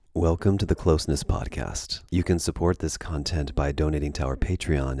Welcome to the Closeness Podcast. You can support this content by donating to our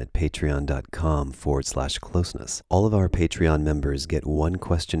Patreon at patreon.com/closeness. All of our Patreon members get one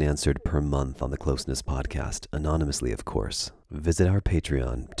question answered per month on the Closeness Podcast, anonymously, of course. Visit our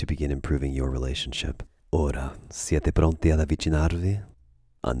Patreon to begin improving your relationship. Ora, siete pronti ad avvicinarvi?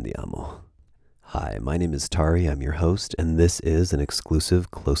 Andiamo. Hi, my name is Tari, I'm your host, and this is an exclusive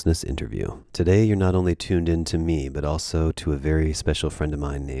Closeness interview. Today, you're not only tuned in to me, but also to a very special friend of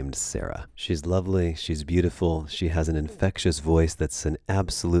mine named Sarah. She's lovely, she's beautiful, she has an infectious voice that's an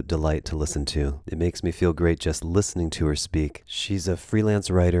absolute delight to listen to. It makes me feel great just listening to her speak. She's a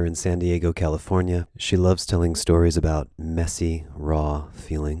freelance writer in San Diego, California. She loves telling stories about messy, raw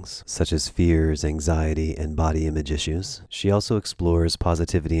feelings, such as fears, anxiety, and body image issues. She also explores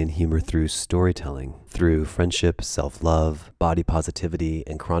positivity and humor through storytelling, through friendship, self-love, body positivity,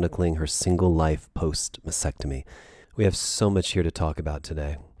 and chronicling her single life post-mastectomy. We have so much here to talk about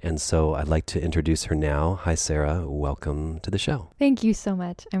today. And so I'd like to introduce her now. Hi, Sarah. Welcome to the show. Thank you so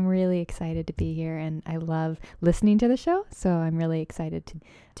much. I'm really excited to be here, and I love listening to the show. So I'm really excited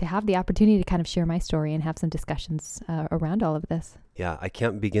to have the opportunity to kind of share my story and have some discussions around all of this. Yeah, I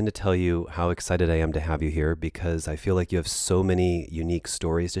can't begin to tell you how excited I am to have you here because I feel like you have so many unique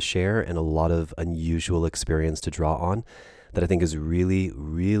stories to share and a lot of unusual experience to draw on that I think is really,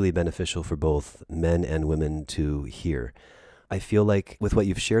 really beneficial for both men and women to hear. I feel like with what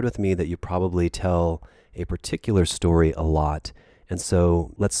you've shared with me that you probably tell a particular story a lot. And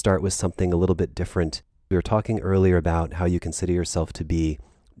so let's start with something a little bit different. We were talking earlier about how you consider yourself to be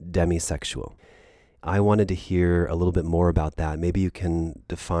demisexual. I wanted to hear a little bit more about that. Maybe you can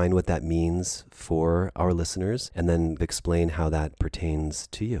define what that means for our listeners and then explain how that pertains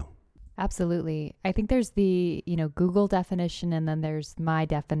to you. Absolutely. I think there's the, Google definition, and then there's my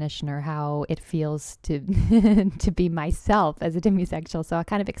definition, or how it feels to to be myself as a demisexual. So I'll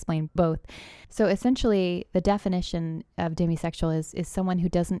kind of explain both. So essentially, the definition of demisexual is someone who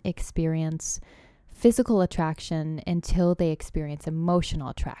doesn't experience physical attraction until they experience emotional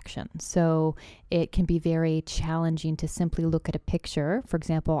attraction. So it can be very challenging to simply look at a picture, for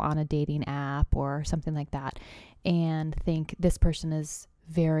example, on a dating app or something like that, and think this person is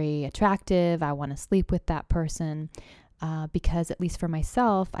very attractive. I want to sleep with that person because, at least for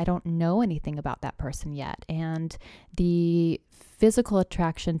myself, I don't know anything about that person yet. And the physical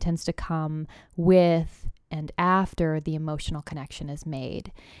attraction tends to come with and after the emotional connection is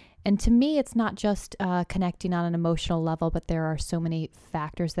made. And to me, it's not just connecting on an emotional level, but there are so many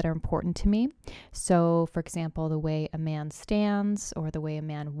factors that are important to me. So, for example, the way a man stands or the way a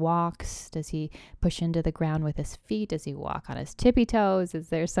man walks. Does he push into the ground with his feet? Does he walk on his tippy toes? Is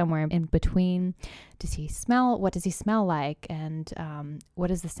there somewhere in between? Does he smell? What does he smell like? And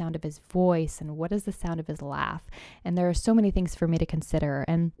what is the sound of his voice? And what is the sound of his laugh? And there are so many things for me to consider.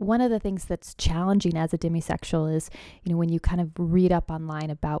 And one of the things that's challenging as a demisexual is, when you kind of read up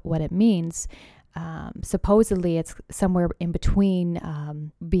online about what it means, supposedly it's somewhere in between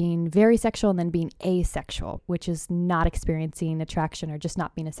being very sexual and then being asexual, which is not experiencing attraction or just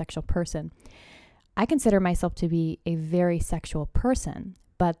not being a sexual person. I consider myself to be a very sexual person,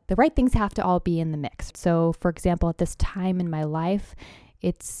 but the right things have to all be in the mix. So, for example, at this time in my life,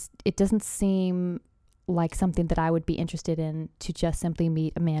 it doesn't seem like something that I would be interested in to just simply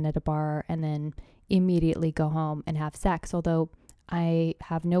meet a man at a bar and then immediately go home and have sex, although I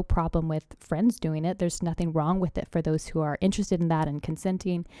have no problem with friends doing it. There's nothing wrong with it for those who are interested in that and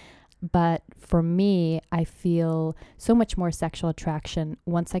consenting. But for me, I feel so much more sexual attraction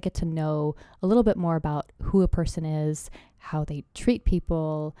once I get to know a little bit more about who a person is, how they treat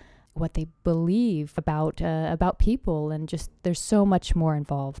people, what they believe about people, and just there's so much more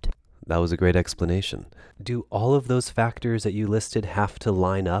involved. That was a great explanation. Do all of those factors that you listed have to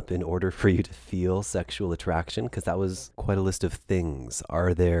line up in order for you to feel sexual attraction? Because that was quite a list of things.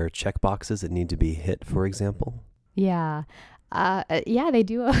 Are there checkboxes that need to be hit, for example? Yeah. They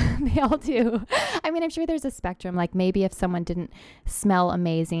do. They all do. I mean, I'm sure there's a spectrum. Like maybe if someone didn't smell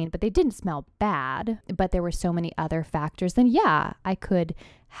amazing, but they didn't smell bad, but there were so many other factors, then yeah, I could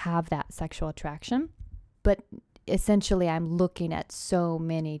have that sexual attraction. But essentially, I'm looking at so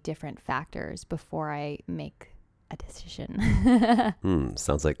many different factors before I make a decision.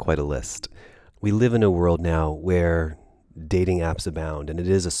 Sounds like quite a list. We live in a world now where dating apps abound, and it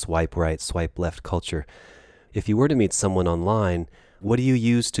is a swipe right, swipe left culture. If you were to meet someone online, what do you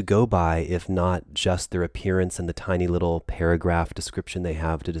use to go by if not just their appearance and the tiny little paragraph description they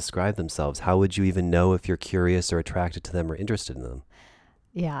have to describe themselves? How would you even know if you're curious or attracted to them or interested in them?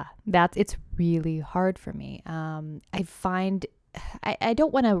 Yeah, it's really hard for me. I find I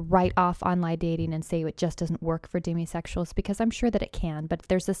don't want to write off online dating and say it just doesn't work for demisexuals, because I'm sure that it can, but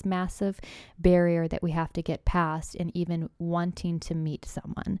there's this massive barrier that we have to get past in even wanting to meet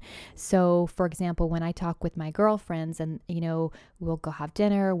someone. So, for example, when I talk with my girlfriends and, we'll go have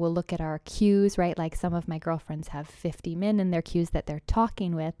dinner, we'll look at our queues, right? Like some of my girlfriends have 50 men in their queues that they're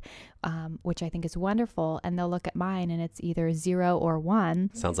talking with, which I think is wonderful. And they'll look at mine and it's either 0 or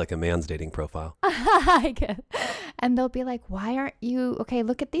 1. Sounds like a man's dating profile. I guess. And they'll be like, why aren't you, okay,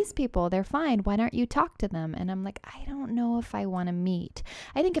 look at these people. They're fine. Why don't you talk to them? And I'm like, I don't know if I want to meet.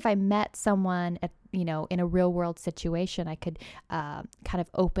 I think if I met someone at, in a real world situation, I could kind of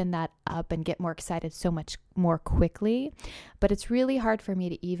open that up and get more excited so much more quickly. But it's really hard for me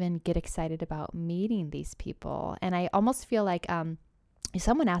to even get excited about meeting these people. And I almost feel like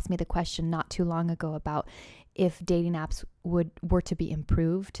someone asked me the question not too long ago about if dating apps were to be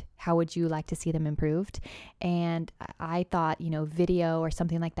improved, how would you like to see them improved? And I thought, video or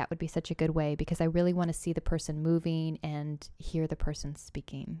something like that would be such a good way, because I really want to see the person moving and hear the person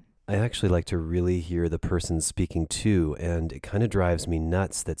speaking. I actually like to really hear the person speaking too, and it kind of drives me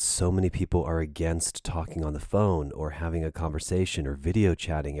nuts that so many people are against talking on the phone or having a conversation or video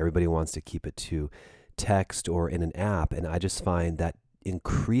chatting. Everybody wants to keep it to text or in an app, and I just find that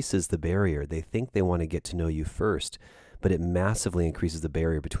increases the barrier. They think they want to get to know you first, but it massively increases the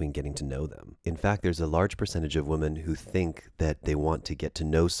barrier between getting to know them. In fact, there's a large percentage of women who think that they want to get to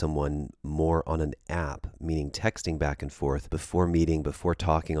know someone more on an app, meaning texting back and forth before meeting, before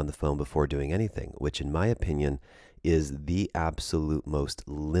talking on the phone, before doing anything, which in my opinion is the absolute most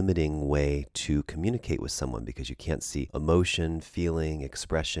limiting way to communicate with someone, because you can't see emotion, feeling,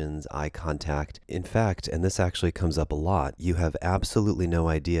 expressions, eye contact. In fact, and this actually comes up a lot, you have absolutely no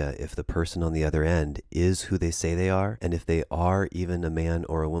idea if the person on the other end is who they say they are, and if they are even a man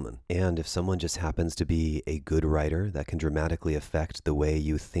or a woman. And if someone just happens to be a good writer, that can dramatically affect the way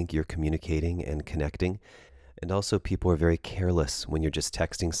you think you're communicating and connecting. And also, people are very careless when you're just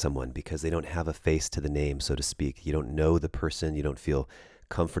texting someone because they don't have a face to the name, so to speak. You don't know the person, you don't feel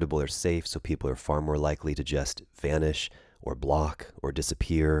comfortable or safe, so people are far more likely to just vanish or block or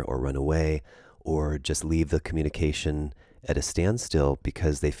disappear or run away or just leave the communication at a standstill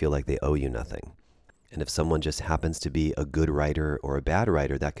because they feel like they owe you nothing. And if someone just happens to be a good writer or a bad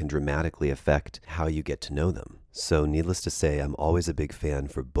writer, that can dramatically affect how you get to know them. So needless to say, I'm always a big fan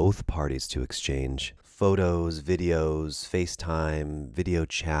for both parties to exchange photos, videos, FaceTime, video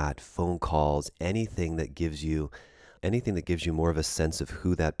chat, phone calls, anything that gives you more of a sense of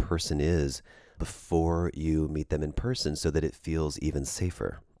who that person is before you meet them in person, so that it feels even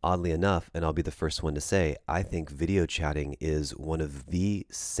safer. Oddly enough, and I'll be the first one to say, I think video chatting is one of the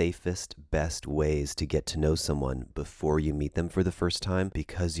safest, best ways to get to know someone before you meet them for the first time,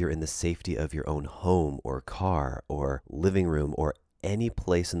 because you're in the safety of your own home or car or living room or any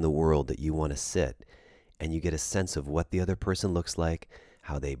place in the world that you want to sit. And you get a sense of what the other person looks like,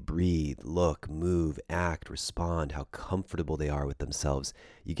 how they breathe, look, move, act, respond, how comfortable they are with themselves.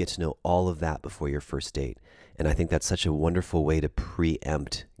 You get to know all of that before your first date. And I think that's such a wonderful way to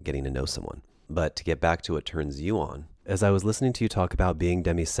preempt getting to know someone. But to get back to what turns you on, as I was listening to you talk about being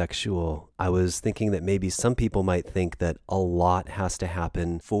demisexual, I was thinking that maybe some people might think that a lot has to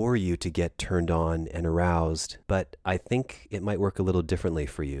happen for you to get turned on and aroused, but I think it might work a little differently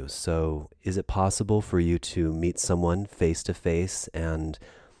for you. So is it possible for you to meet someone face to face and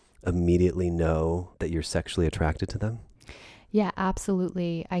immediately know that you're sexually attracted to them? Yeah,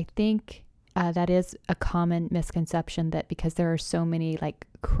 absolutely. I think that is a common misconception, that because there are so many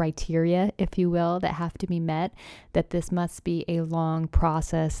criteria, if you will, that have to be met, that this must be a long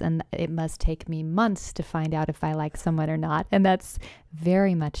process and it must take me months to find out if I like someone or not. And that's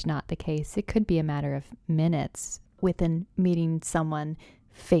very much not the case. It could be a matter of minutes within meeting someone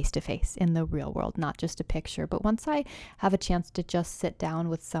face to face in the real world, not just a picture. But once I have a chance to just sit down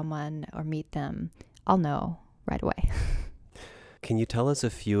with someone or meet them, I'll know right away. Can you tell us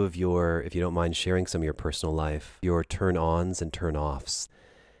a few of your, if you don't mind sharing some of your personal life, your turn-ons and turn-offs?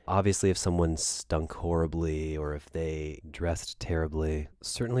 Obviously, if someone stunk horribly or if they dressed terribly,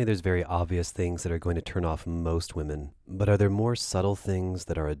 certainly there's very obvious things that are going to turn off most women. But are there more subtle things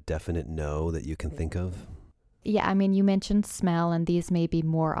that are a definite no that you can think of? Yeah, I mean, you mentioned smell, and these may be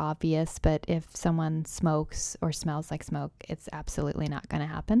more obvious, but if someone smokes or smells like smoke, it's absolutely not going to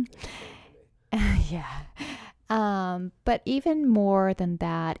happen. Yeah. But even more than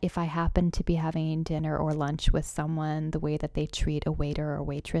that, if I happen to be having dinner or lunch with someone, the way that they treat a waiter or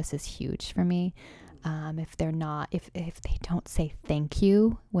waitress is huge for me. If they don't say thank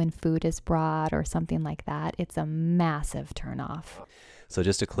you when food is brought or something like that, it's a massive turnoff. So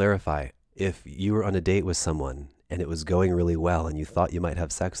just to clarify, if you were on a date with someone and it was going really well and you thought you might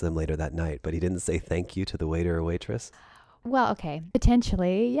have sex with him later that night, but he didn't say thank you to the waiter or waitress? Well, okay,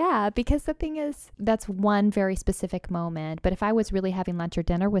 potentially, yeah, because the thing is, that's one very specific moment. But if I was really having lunch or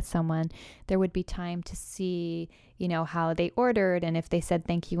dinner with someone, there would be time to see, how they ordered, and if they said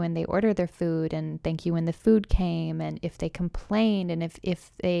thank you when they ordered their food, and thank you when the food came, and if they complained, and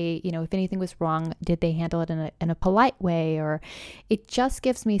if they, if anything was wrong, did they handle it in a polite way? Or it just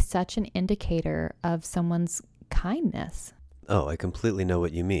gives me such an indicator of someone's kindness. Oh, I completely know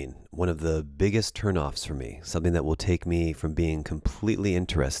what you mean. One of the biggest turnoffs for me, something that will take me from being completely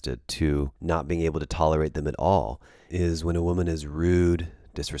interested to not being able to tolerate them at all, is when a woman is rude,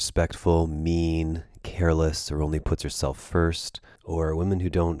 disrespectful, mean, careless, or only puts herself first, or women who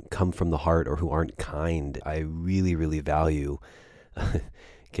don't come from the heart or who aren't kind. I really, really value, in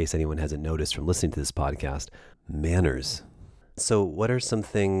case anyone hasn't noticed from listening to this podcast, manners. So what are some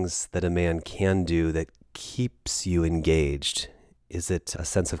things that a man can do that keeps you engaged? Is it a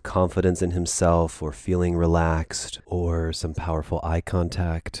sense of confidence in himself, or feeling relaxed, or some powerful eye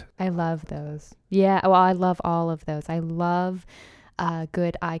contact? I love those. Yeah, well, I love all of those. I love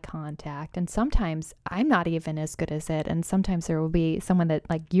good eye contact. And sometimes I'm not even as good as it. And sometimes there will be someone that,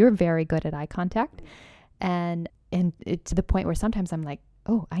 like, you're very good at eye contact. And it, to the point where sometimes I'm like,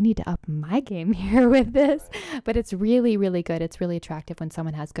 oh, I need to up my game here with this. But it's really, really good. It's really attractive when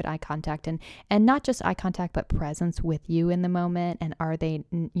someone has good eye contact, and not just eye contact, but presence with you in the moment. And are they,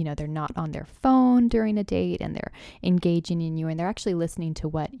 they're not on their phone during a date, and they're engaging in you, and they're actually listening to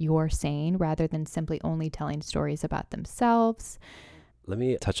what you're saying rather than simply only telling stories about themselves. Let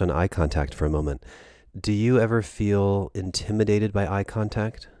me touch on eye contact for a moment. Do you ever feel intimidated by eye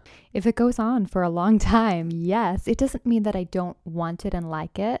contact? If it goes on for a long time, yes. It doesn't mean that I don't want it and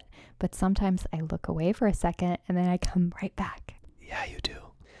like it, but sometimes I look away for a second and then I come right back. Yeah, you do.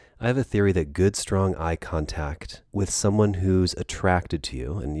 I have a theory that good, strong eye contact with someone who's attracted to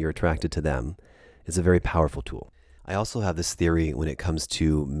you and you're attracted to them is a very powerful tool. I also have this theory when it comes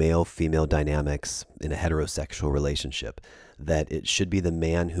to male-female dynamics in a heterosexual relationship, that it should be the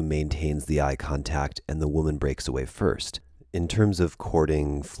man who maintains the eye contact and the woman breaks away first, in terms of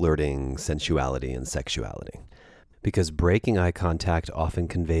courting, flirting, sensuality, and sexuality. Because breaking eye contact often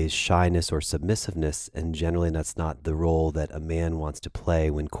conveys shyness or submissiveness, and generally that's not the role that a man wants to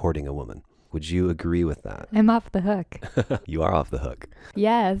play when courting a woman. Would you agree with that? I'm off the hook. You are off the hook.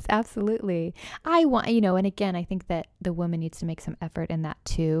 Yes, absolutely. I want, and again, I think that the woman needs to make some effort in that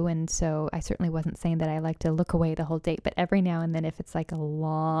too. And so I certainly wasn't saying that I like to look away the whole date, but every now and then, if it's like a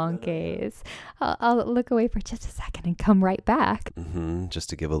long gaze, I'll look away for just a second and come right back. Just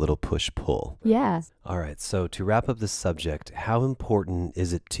to give a little push-pull. Yeah. All right, so to wrap up this subject, how important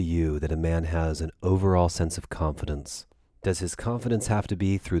is it to you that a man has an overall sense of confidence? Does his confidence have to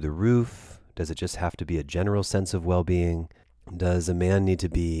be through the roof? Does it just have to be a general sense of well-being? Does a man need to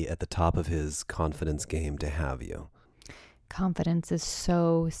be at the top of his confidence game to have you? Confidence is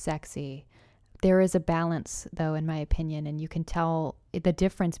so sexy. There is a balance, though, in my opinion, and you can tell the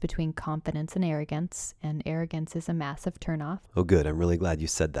difference between confidence and arrogance is a massive turnoff. Oh, good. I'm really glad you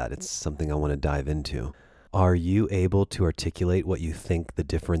said that. It's something I want to dive into. Are you able to articulate what you think the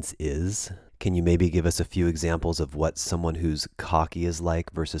difference is? Can you maybe give us a few examples of what someone who's cocky is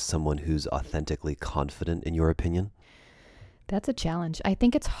like versus someone who's authentically confident, in your opinion? That's a challenge. I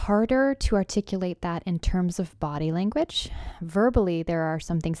think it's harder to articulate that in terms of body language. Verbally, there are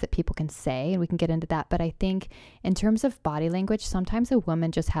some things that people can say, and we can get into that. But I think in terms of body language, sometimes a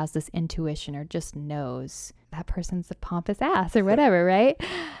woman just has this intuition or just knows that person's a pompous ass or whatever, right?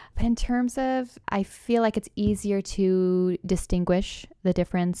 But in terms of, I feel like it's easier to distinguish the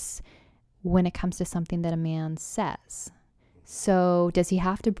difference when it comes to something that a man says. So does he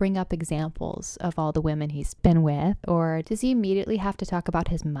have to bring up examples of all the women he's been with, or does he immediately have to talk about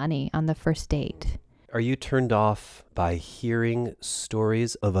his money on the first date? Are you turned off by hearing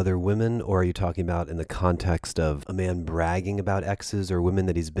stories of other women, or are you talking about in the context of a man bragging about exes or women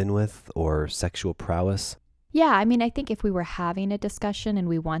that he's been with, or sexual prowess? Yeah, I mean, I think if we were having a discussion and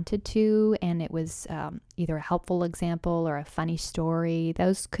we wanted to, and it was either a helpful example or a funny story,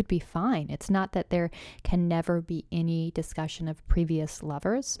 those could be fine. It's not that there can never be any discussion of previous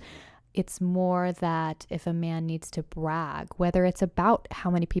lovers. It's more that if a man needs to brag, whether it's about how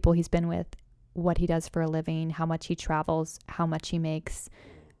many people he's been with, what he does for a living, how much he travels, how much he makes,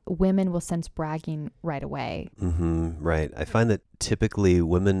 women will sense bragging right away. Right. I find that typically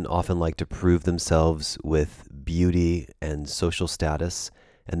women often like to prove themselves with beauty and social status,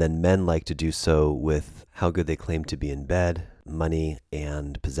 and then men like to do so with how good they claim to be in bed, money,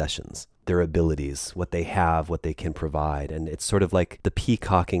 and possessions. Their abilities, what they have, what they can provide. And it's sort of like the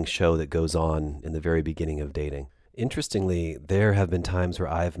peacocking show that goes on in the very beginning of dating. Interestingly, there have been times where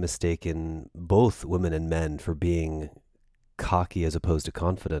I've mistaken both women and men for being cocky as opposed to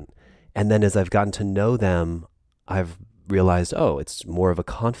confident. And then as I've gotten to know them, I've realized, oh, it's more of a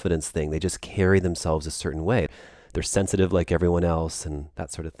confidence thing. They just carry themselves a certain way. They're sensitive like everyone else and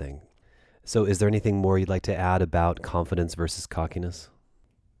that sort of thing. So is there anything more you'd like to add about confidence versus cockiness?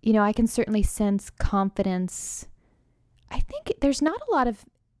 I can certainly sense confidence. I think there's not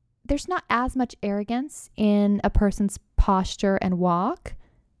as much arrogance in a person's posture and walk.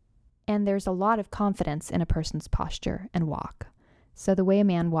 And there's a lot of confidence in a person's posture and walk. So the way a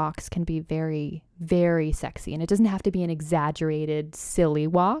man walks can be very, very sexy. And it doesn't have to be an exaggerated, silly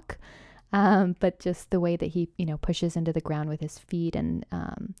walk, but just the way that he, pushes into the ground with his feet and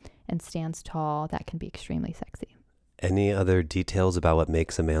stands tall, that can be extremely sexy. Any other details about what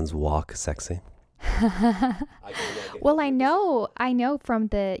makes a man's walk sexy? Well, I know from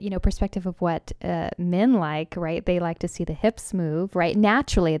the, perspective of what men like, right? They like to see the hips move, right?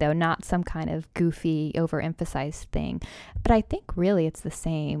 Naturally, though, not some kind of goofy, overemphasized thing. But I think really it's the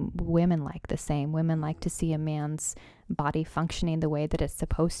same. Women like the same. Women like to see a man's body functioning the way that it's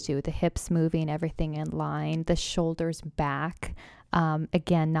supposed to. The hips moving, everything in line, the shoulders back.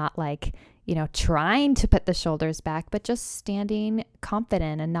 Again, not like, trying to put the shoulders back, but just standing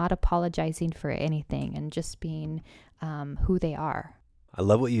confident and not apologizing for anything and just being who they are. I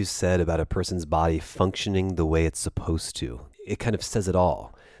love what you said about a person's body functioning the way it's supposed to. It kind of says it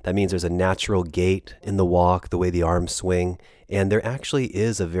all. That means there's a natural gait in the walk, the way the arms swing, and there actually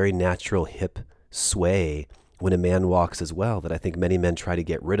is a very natural hip sway when a man walks as well that I think many men try to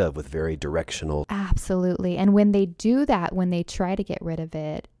get rid of with very directional. Absolutely. And when they do that, when they try to get rid of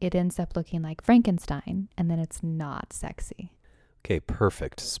it, it ends up looking like Frankenstein, and then it's not sexy. Okay,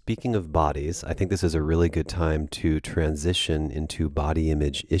 perfect. Speaking of bodies, I think this is a really good time to transition into body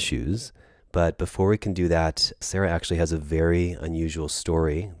image issues. But before we can do that, Sarah actually has a very unusual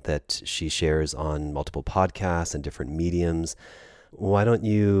story that she shares on multiple podcasts and different mediums. Why don't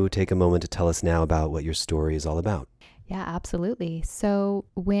you take a moment to tell us now about what your story is all about? Yeah, absolutely. So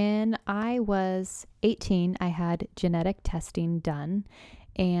when I was 18, I had genetic testing done.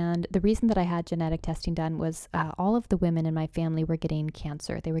 And the reason that I had genetic testing done was all of the women in my family were getting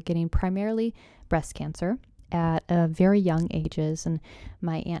cancer. They were getting primarily breast cancer at very young ages. And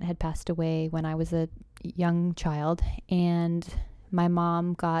my aunt had passed away when I was a young child. And my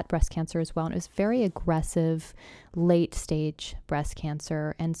mom got breast cancer as well. And it was very aggressive, late stage breast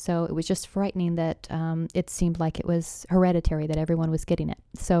cancer. And so it was just frightening that it seemed like it was hereditary, that everyone was getting it.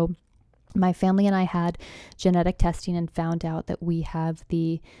 So my family and I had genetic testing and found out that we have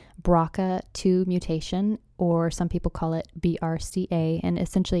the BRCA2 mutation, or some people call it BRCA, and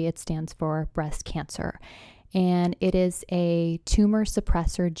essentially it stands for breast cancer. And it is a tumor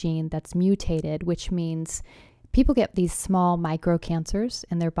suppressor gene that's mutated, which means people get these small microcancers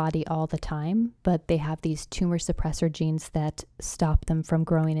in their body all the time, but they have these tumor suppressor genes that stop them from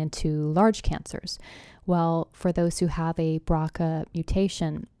growing into large cancers. Well, for those who have a BRCA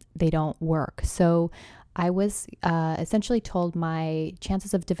mutation, they don't work. So I was essentially told my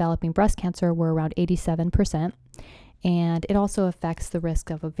chances of developing breast cancer were around 87%. And it also affects the risk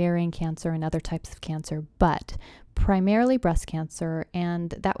of ovarian cancer and other types of cancer, but primarily breast cancer.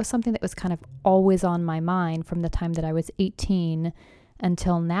 And that was something that was kind of always on my mind from the time that I was 18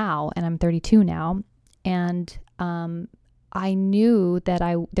 until now. And I'm 32 now. And I knew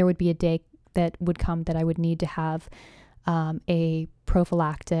that there would be a day that would come that I would need to have a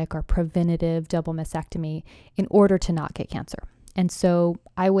prophylactic or preventative double mastectomy in order to not get cancer. And so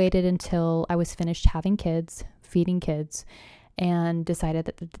I waited until I was finished having kids, feeding kids, and decided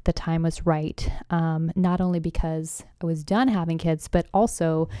that the time was right. Not only because I was done having kids, but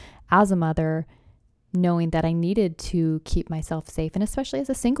also as a mother, knowing that I needed to keep myself safe, and especially as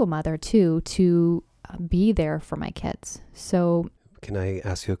a single mother too, to be there for my kids. So can I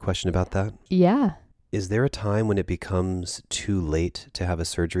ask you a question about that? Yeah. Is there a time when it becomes too late to have a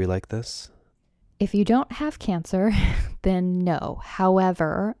surgery like this? If you don't have cancer, then no.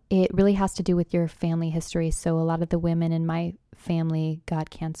 However, it really has to do with your family history. So a lot of the women in my family got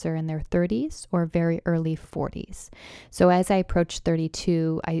cancer in their 30s or very early 40s. So as I approached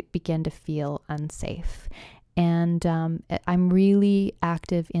 32, I began to feel unsafe. And I'm really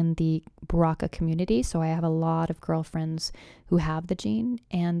active in the BRCA community. So I have a lot of girlfriends who have the gene,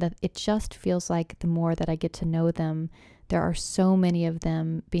 and it just feels like the more that I get to know them, there are so many of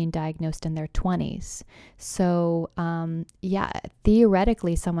them being diagnosed in their 20s. So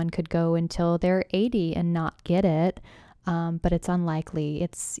theoretically, someone could go until they're 80 and not get it. But it's unlikely.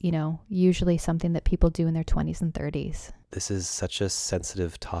 It's, usually something that people do in their 20s and 30s. This is such a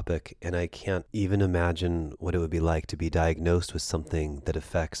sensitive topic, and I can't even imagine what it would be like to be diagnosed with something that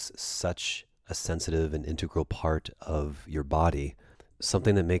affects such a sensitive and integral part of your body,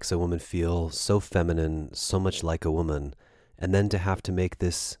 something that makes a woman feel so feminine, so much like a woman, and then to have to make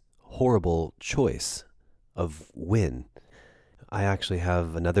this horrible choice of when. I actually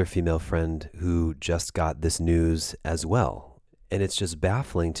have another female friend who just got this news as well. And it's just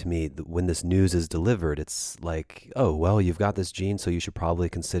baffling to me that when this news is delivered, it's like, oh, well, you've got this gene, so you should probably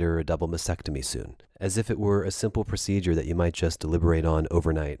consider a double mastectomy soon, as if it were a simple procedure that you might just deliberate on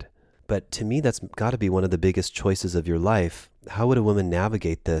overnight. But to me, that's got to be one of the biggest choices of your life. How would a woman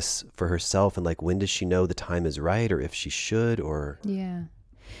navigate this for herself? And like, when does she know the time is right, or if she should, or... Yeah.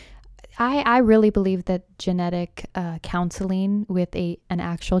 I really believe that genetic counseling with an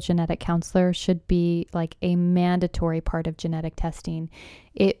actual genetic counselor should be like a mandatory part of genetic testing.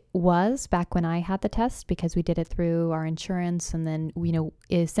 It was back when I had the test because we did it through our insurance, and then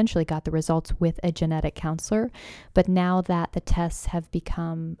essentially got the results with a genetic counselor. But now that the tests have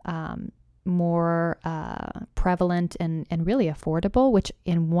become more prevalent and really affordable, which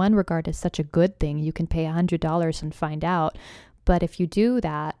in one regard is such a good thing. You can pay $100 and find out. But if you do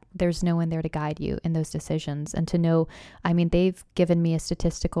that, there's no one there to guide you in those decisions. And to know, I mean, they've given me a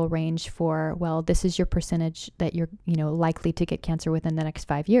statistical range for, well, this is your percentage that you're, likely to get cancer within the next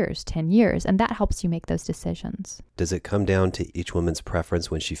 5 years, 10 years. And that helps you make those decisions. Does it come down to each woman's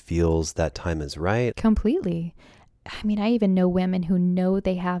preference when she feels that time is right? Completely. I mean, I even know women who know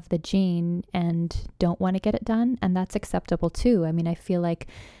they have the gene and don't want to get it done. And that's acceptable too. I mean, I feel like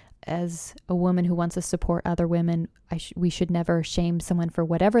as a woman who wants to support other women, we should never shame someone for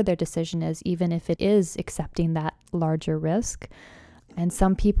whatever their decision is, even if it is accepting that larger risk. And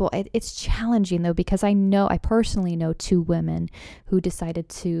some people, it's challenging though, because I personally know 2 women who decided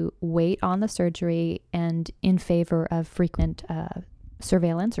to wait on the surgery and in favor of frequent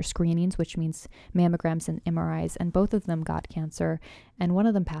surveillance or screenings, which means mammograms and MRIs, and both of them got cancer. And one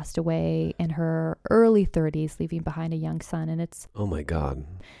of them passed away in her early 30s, leaving behind a young son. And it's... Oh my God.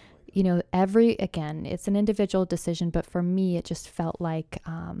 Again, it's an individual decision, but for me, it just felt like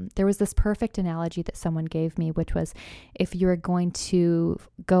there was this perfect analogy that someone gave me, which was if you're going to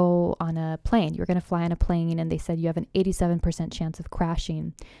go on a plane, you're going to fly on a plane, and they said you have an 87% chance of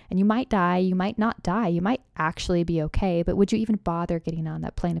crashing, and you might die, you might not die, you might actually be okay, but would you even bother getting on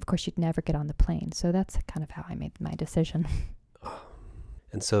that plane? Of course, you'd never get on the plane. So that's kind of how I made my decision.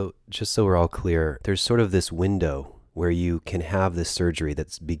 And so, just so we're all clear, there's sort of this window where you can have this surgery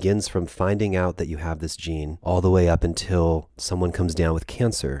that begins from finding out that you have this gene all the way up until someone comes down with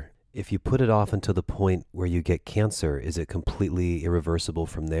cancer. If you put it off until the point where you get cancer, is it completely irreversible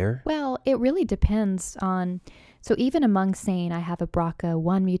from there? Well, it really depends on... So even among saying I have a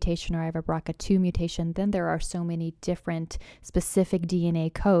BRCA1 mutation or I have a BRCA2 mutation, then there are so many different specific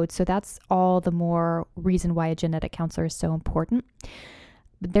DNA codes. So that's all the more reason why a genetic counselor is so important.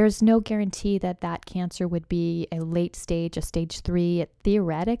 There's no guarantee that that cancer would be a late stage, a stage 3. It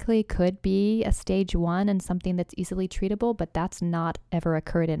theoretically could be a stage 1 and something that's easily treatable, but that's not ever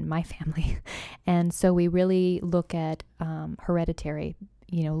occurred in my family. And so we really look at hereditary,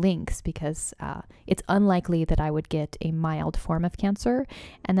 links, because it's unlikely that I would get a mild form of cancer.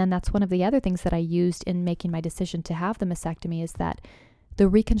 And then that's one of the other things that I used in making my decision to have the mastectomy, is that the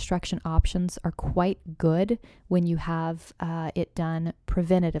reconstruction options are quite good when you have it done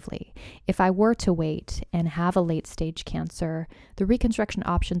preventatively. If I were to wait and have a late stage cancer, the reconstruction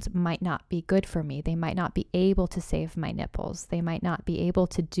options might not be good for me. They might not be able to save my nipples. They might not be able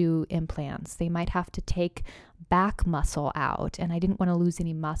to do implants. They might have to take back muscle out, and I didn't want to lose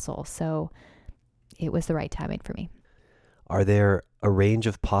any muscle. So it was the right timing for me. Are there a range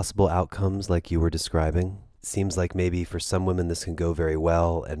of possible outcomes like you were describing? Seems like maybe for some women this can go very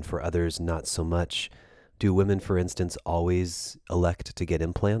well and for others not so much. Do women, for instance, always elect to get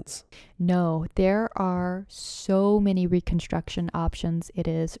implants? No, there are so many reconstruction options. It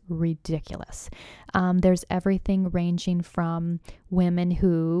is ridiculous. There's everything ranging from women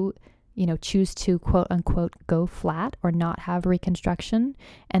who choose to quote unquote go flat or not have reconstruction.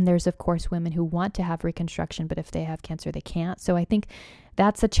 And there's of course women who want to have reconstruction, but if they have cancer, they can't. So I think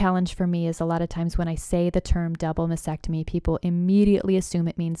that's a challenge for me, is a lot of times when I say the term double mastectomy, people immediately assume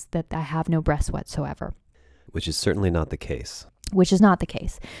it means that I have no breasts whatsoever. Which is certainly not the case. Which is not the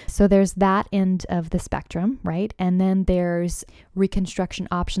case. So there's that end of the spectrum, right? And then there's reconstruction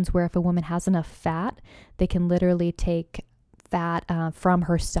options where if a woman has enough fat, they can literally take fat from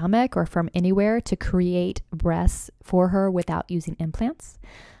her stomach or from anywhere to create breasts for her without using implants.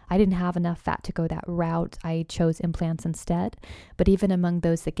 I didn't have enough fat to go that route. I chose implants instead. But even among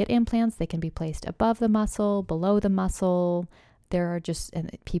those that get implants, they can be placed above the muscle, below the muscle. There are just,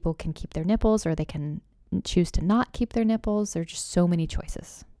 and people can keep their nipples or they can choose to not keep their nipples. There are just so many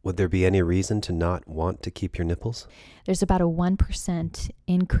choices. Would there be any reason to not want to keep your nipples? There's about a 1%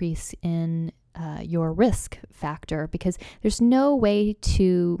 increase in your risk factor because there's no way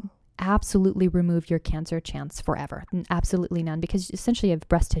to absolutely remove your cancer chance forever. Absolutely none, because essentially you have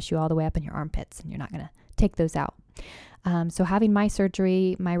breast tissue all the way up in your armpits and you're not going to take those out. So having my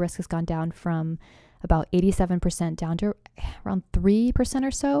surgery, my risk has gone down from about 87% down to around 3%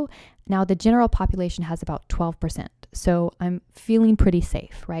 or so. Now the general population has about 12%. So I'm feeling pretty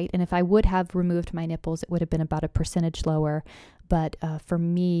safe, right? And if I would have removed my nipples, it would have been about a percentage lower. But for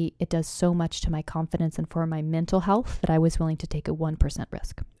me, it does so much to my confidence and for my mental health that I was willing to take a 1%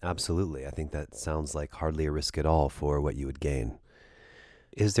 risk. Absolutely. I think that sounds like hardly a risk at all for what you would gain.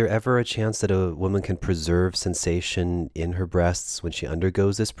 Is there ever a chance that a woman can preserve sensation in her breasts when she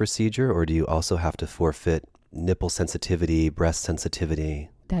undergoes this procedure, or do you also have to forfeit nipple sensitivity, breast sensitivity?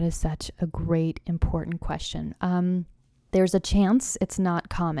 That is such a great, important question. There's a chance, it's not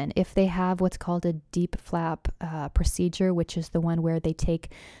common. If they have what's called a deep flap procedure, which is the one where they take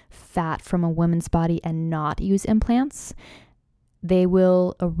fat from a woman's body and not use implants, they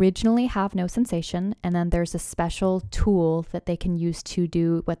will originally have no sensation, and then there's a special tool that they can use to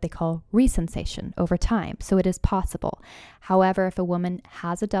do what they call resensation over time. So it is possible. However, if a woman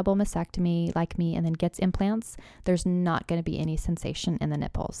has a double mastectomy like me and then gets implants, there's not going to be any sensation in the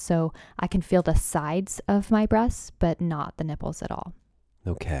nipples. So I can feel the sides of my breasts, but not the nipples at all.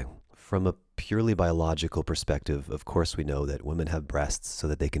 Okay. From a purely biological perspective, of course we know that women have breasts so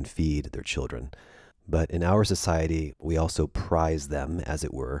that they can feed their children. But in our society, we also prize them, as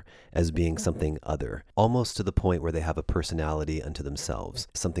it were, as being something other, almost to the point where they have a personality unto themselves,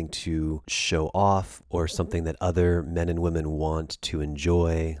 something to show off or something that other men and women want to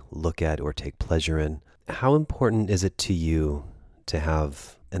enjoy, look at, or take pleasure in. How important is it to you to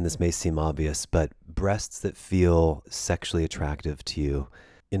have, and this may seem obvious, but breasts that feel sexually attractive to you?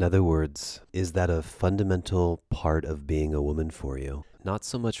 In other words, is that a fundamental part of being a woman for you? Not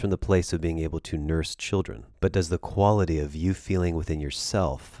so much from the place of being able to nurse children, but does the quality of you feeling within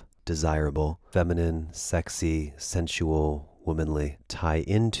yourself desirable, feminine, sexy, sensual, womanly, tie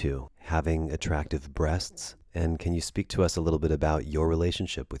into having attractive breasts? And can you speak to us a little bit about your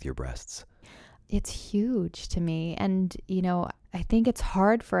relationship with your breasts? It's huge to me. And, I think it's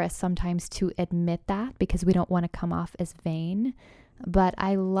hard for us sometimes to admit that because we don't want to come off as vain. But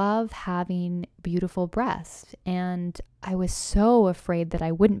I love having beautiful breasts, and I was so afraid that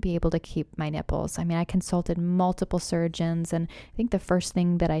I wouldn't be able to keep my nipples. I mean, I consulted multiple surgeons, and I think the first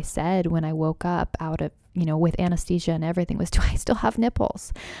thing that I said when I woke up out of, with anesthesia and everything was, do I still have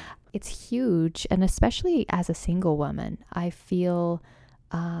nipples? It's huge. And especially as a single woman, I feel,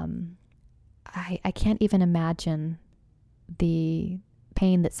 I can't even imagine the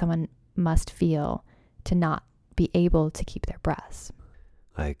pain that someone must feel to not be able to keep their breasts.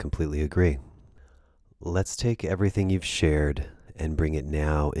 I completely agree. Let's take everything you've shared and bring it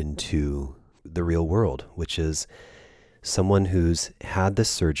now into the real world, which is someone who's had this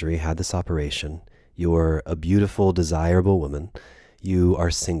surgery, had this operation. You're a beautiful, desirable woman. You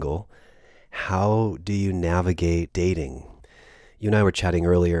are single. How do you navigate dating? You and I were chatting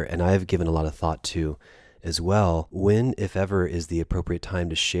earlier, and I've given a lot of thought to as well, when, if ever, is the appropriate time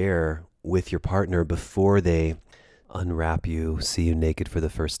to share with your partner before they unwrap you, see you naked for the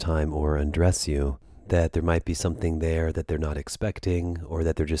first time, or undress you, that there might be something there that they're not expecting or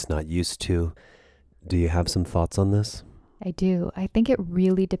that they're just not used to. Do you have some thoughts on this? I do. I think it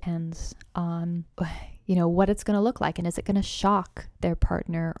really depends on, what it's going to look like, and is it going to shock their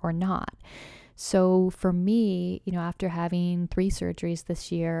partner or not? So for me, after having 3 surgeries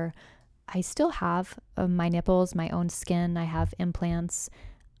this year, I still have my nipples, my own skin. I have implants.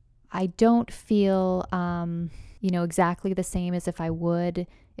 I don't feel, exactly the same as if I would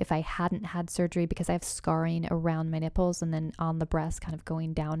if I hadn't had surgery, because I have scarring around my nipples and then on the breast kind of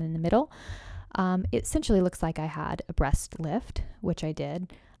going down in the middle. It essentially looks like I had a breast lift, which I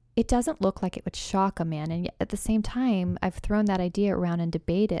did. It doesn't look like it would shock a man. And yet at the same time, I've thrown that idea around and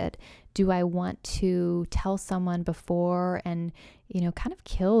debated. Do I want to tell someone before and, kind of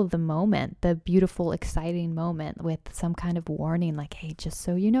kill the moment, the beautiful, exciting moment with some kind of warning, like, hey, just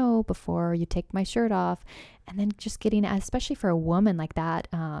so you know, before you take my shirt off, and then just getting, especially for a woman like that,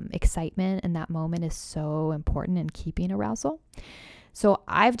 excitement in that moment is so important in keeping arousal. So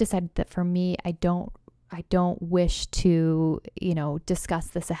I've decided that for me, I don't I don't wish to, discuss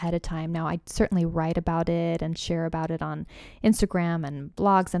this ahead of time. Now, I certainly write about it and share about it on Instagram and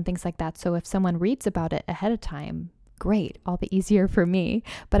blogs and things like that. So if someone reads about it ahead of time, great, all the easier for me.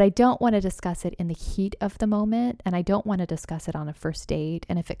 But I don't want to discuss it in the heat of the moment, and I don't want to discuss it on a first date.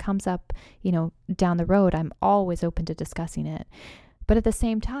 And if it comes up, down the road, I'm always open to discussing it. But at the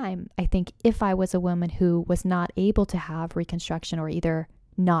same time, I think if I was a woman who was not able to have reconstruction or either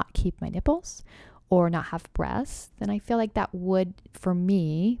not keep my nipples or not have breasts, then I feel like that would, for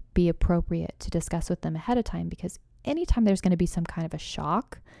me, be appropriate to discuss with them ahead of time, because anytime there's going to be some kind of a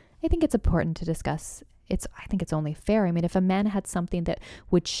shock, I think it's important to discuss. I think it's only fair. I mean, if a man had something that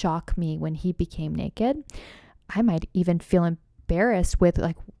would shock me when he became naked, I might even feel embarrassed with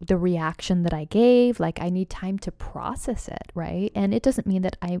like the reaction that I gave. Like I need time to process it, right? And it doesn't mean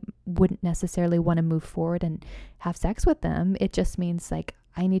that I wouldn't necessarily want to move forward and have sex with them. It just means like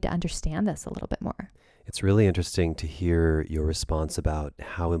I need to understand this a little bit more. It's really interesting to hear your response about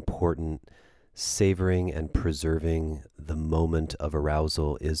how important savoring and preserving the moment of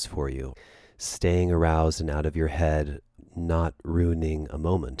arousal is for you. Staying aroused and out of your head, not ruining a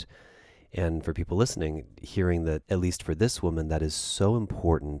moment. And for people listening, hearing that, at least for this woman, that is so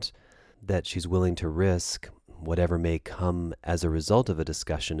important that she's willing to risk whatever may come as a result of a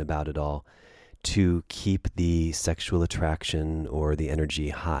discussion about it all to keep the sexual attraction or the energy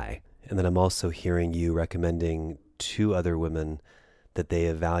high. And then I'm also hearing you recommending to other women that they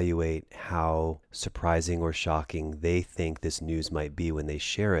evaluate how surprising or shocking they think this news might be when they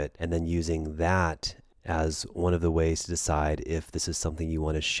share it, and then using that as one of the ways to decide if this is something you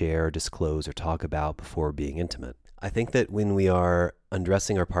want to share, disclose, or talk about before being intimate. I think that when we are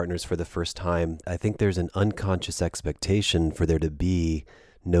undressing our partners for the first time, I think there's an unconscious expectation for there to be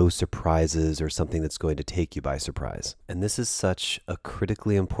no surprises or something that's going to take you by surprise. And this is such a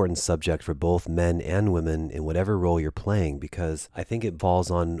critically important subject for both men and women in whatever role you're playing, because I think it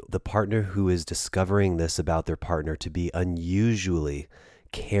falls on the partner who is discovering this about their partner to be unusually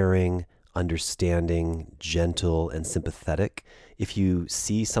caring, understanding, gentle, and sympathetic. If you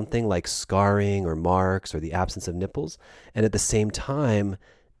see something like scarring or marks or the absence of nipples, and at the same time,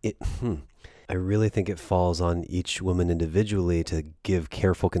 I really think it falls on each woman individually to give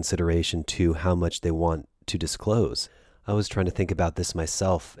careful consideration to how much they want to disclose. I was trying to think about this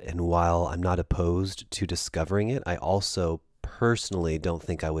myself, and while I'm not opposed to discovering it, I also personally don't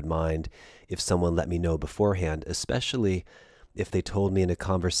think I would mind if someone let me know beforehand, especially if they told me in a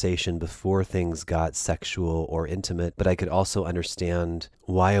conversation before things got sexual or intimate. But I could also understand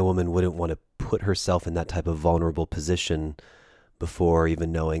why a woman wouldn't want to put herself in that type of vulnerable position before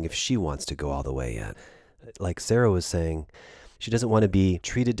even knowing if she wants to go all the way yet. Like Sarah was saying, she doesn't want to be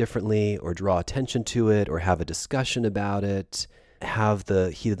treated differently or draw attention to it or have a discussion about it, have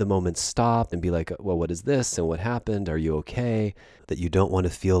the heat of the moment stop and be like, well, what is this and what happened? Are you okay? That you don't want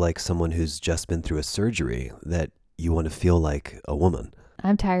to feel like someone who's just been through a surgery, that you want to feel like a woman.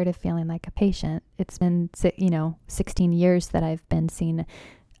 I'm tired of feeling like a patient. It's been, 16 years that I've been seeing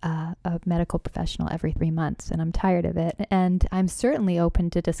a medical professional every 3 months, and I'm tired of it. And I'm certainly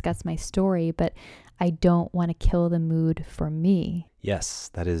open to discuss my story, but I don't want to kill the mood for me. Yes,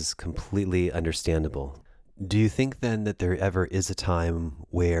 that is completely understandable. Do you think then that there ever is a time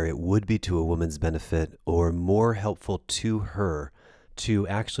where it would be to a woman's benefit or more helpful to her to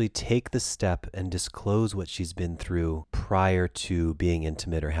actually take the step and disclose what she's been through prior to being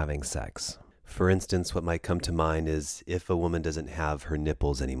intimate or having sex? For instance, what might come to mind is if a woman doesn't have her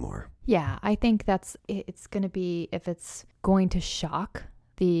nipples anymore. Yeah, I think it's going to be, if it's going to shock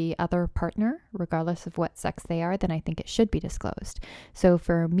the other partner, regardless of what sex they are, then I think it should be disclosed. So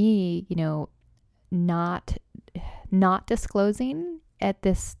for me, not disclosing at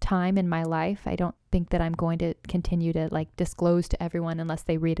this time in my life, I don't think that I'm going to continue to disclose to everyone unless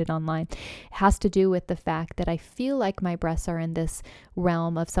they read it online. It has to do with the fact that I feel like my breasts are in this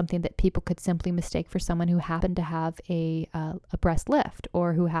realm of something that people could simply mistake for someone who happened to have a breast lift,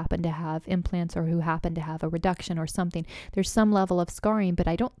 or who happened to have implants, or who happened to have a reduction or something. There's some level of scarring, but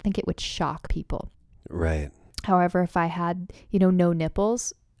I don't think it would shock people. Right. However, if I had, no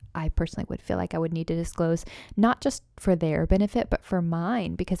nipples, I personally would feel like I would need to disclose, not just for their benefit, but for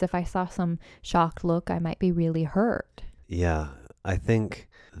mine, because if I saw some shocked look, I might be really hurt. Yeah, I think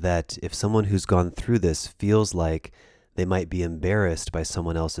that if someone who's gone through this feels like they might be embarrassed by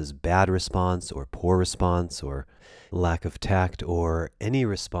someone else's bad response or poor response or lack of tact or any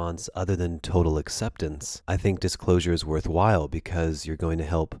response other than total acceptance, I think disclosure is worthwhile because you're going to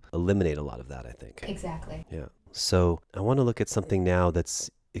help eliminate a lot of that, I think. Exactly. Yeah. So I want to look at something now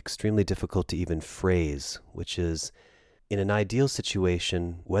that's extremely difficult to even phrase, which is In an ideal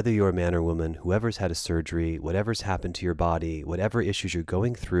situation, whether you're a man or woman, whoever's had a surgery, whatever's happened to your body, whatever issues you're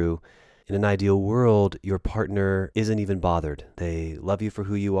going through, in an ideal world, your partner isn't even bothered. They love you for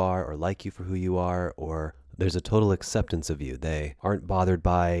who you are or like you for who you are, or there's a total acceptance of you. They aren't bothered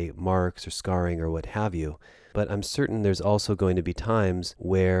by marks or scarring or what have you. But I'm certain there's also going to be times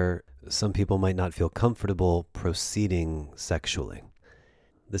where some people might not feel comfortable proceeding sexually.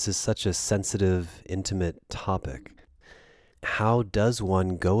 This is such a sensitive, intimate topic. How does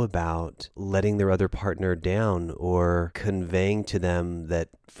one go about letting their other partner down or conveying to them that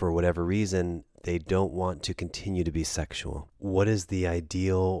for whatever reason, they don't want to continue to be sexual? What is the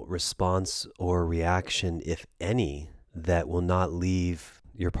ideal response or reaction, if any, that will not leave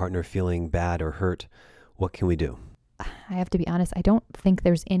your partner feeling bad or hurt? What can we do? I have to be honest, I don't think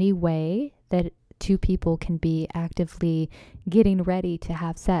there's any way that two people can be actively getting ready to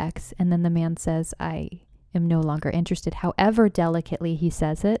have sex and then the man says, I am no longer interested. However delicately he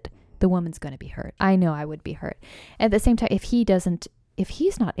says it, the woman's going to be hurt. I know I would be hurt. At the same time, if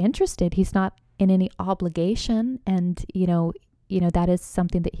he's not interested, he's not in any obligation. And, that is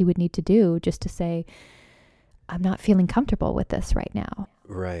something that he would need to do, just to say, I'm not feeling comfortable with this right now.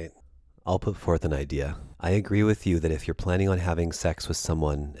 Right. I'll put forth an idea. I agree with you that if you're planning on having sex with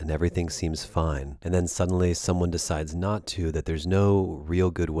someone and everything seems fine, and then suddenly someone decides not to, that there's no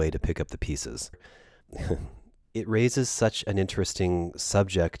real good way to pick up the pieces. It raises such an interesting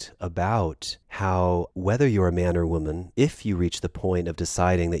subject about how, whether you're a man or woman, if you reach the point of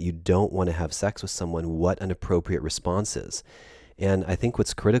deciding that you don't want to have sex with someone, what an appropriate response is. And I think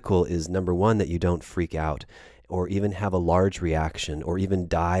what's critical is, number one, that you don't freak out or even have a large reaction or even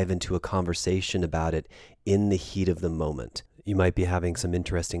dive into a conversation about it in the heat of the moment. You might be having some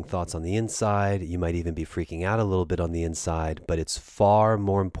interesting thoughts on the inside. You might even be freaking out a little bit on the inside, but it's far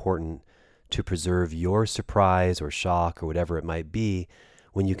more important to preserve your surprise or shock or whatever it might be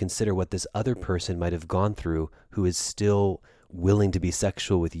when you consider what this other person might have gone through who is still willing to be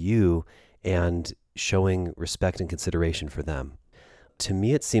sexual with you and showing respect and consideration for them. To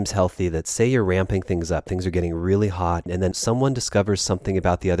me, it seems healthy that, say you're ramping things up, things are getting really hot, and then someone discovers something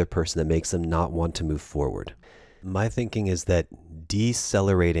about the other person that makes them not want to move forward. My thinking is that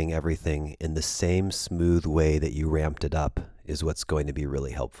decelerating everything in the same smooth way that you ramped it up is what's going to be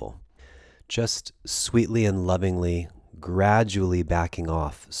really helpful. Just sweetly and lovingly, gradually backing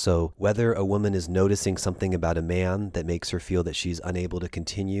off. So whether a woman is noticing something about a man that makes her feel that she's unable to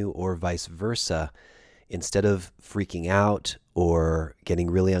continue, or vice versa, instead of freaking out or getting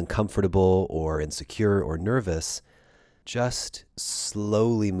really uncomfortable or insecure or nervous, just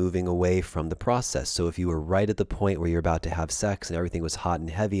slowly moving away from the process. So if you were right at the point where you're about to have sex and everything was hot and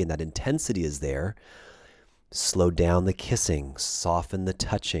heavy and that intensity is there, slow down the kissing, soften the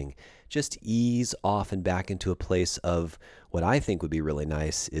touching, just ease off and back into a place of what I think would be really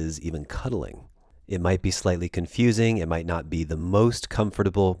nice is even cuddling. It might be slightly confusing. It might not be the most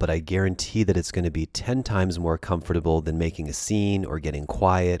comfortable, but I guarantee that it's going to be 10 times more comfortable than making a scene or getting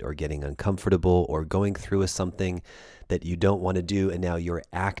quiet or getting uncomfortable or going through with something that you don't want to do and now you're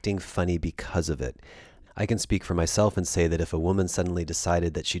acting funny because of it. I can speak for myself and say that if a woman suddenly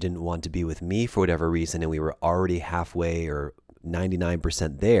decided that she didn't want to be with me for whatever reason and we were already halfway or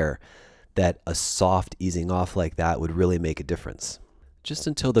 99% there, that a soft easing off like that would really make a difference. Just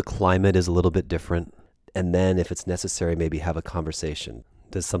until the climate is a little bit different, and then if it's necessary, maybe have a conversation.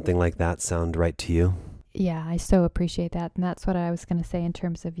 Does something like that sound right to you? Yeah, I so appreciate that. And that's what I was going to say in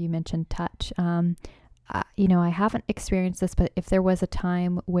terms of, you mentioned touch. I haven't experienced this, but if there was a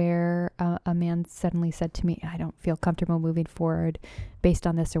time where a man suddenly said to me, I don't feel comfortable moving forward based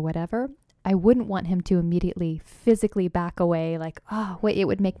on this or whatever, I wouldn't want him to immediately physically back away like, oh, wait, it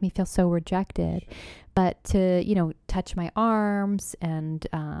would make me feel so rejected. But to, touch my arms and,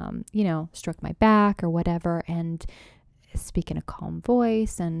 stroke my back or whatever and speak in a calm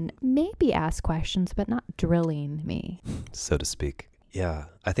voice and maybe ask questions, but not drilling me, so to speak. Yeah,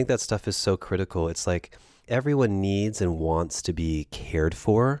 I think that stuff is so critical. It's like everyone needs and wants to be cared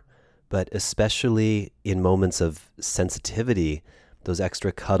for, but especially in moments of sensitivity, those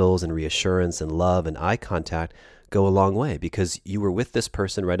extra cuddles and reassurance and love and eye contact go a long way because you were with this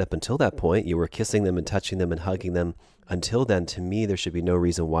person right up until that point. You were kissing them and touching them and hugging them. Until then, to me, there should be no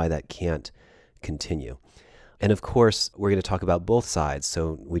reason why that can't continue. And of course, we're going to talk about both sides.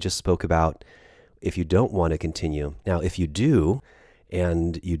 So we just spoke about if you don't want to continue. Now, if you do,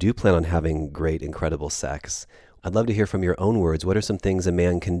 and you do plan on having great, incredible sex, I'd love to hear from your own words. What are some things a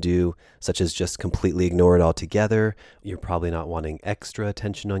man can do, such as just completely ignore it altogether? You're probably not wanting extra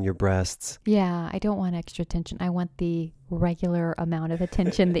attention on your breasts. Yeah, I don't want extra attention. I want the regular amount of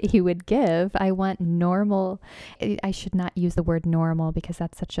attention that he would give. I want normal. I should not use the word normal because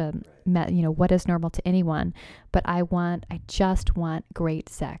that's such a, what is normal to anyone? But I just want great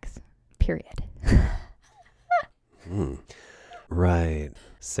sex, period. Right.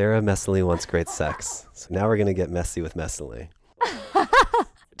 Sarah messily wants great sex. So now we're going to get messy with messily.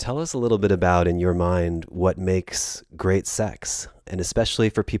 Tell us a little bit about, in your mind, what makes great sex. And especially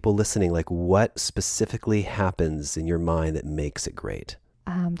for people listening, like what specifically happens in your mind that makes it great?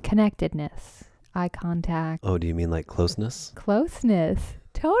 Connectedness, eye contact. Oh, do you mean like closeness? Closeness.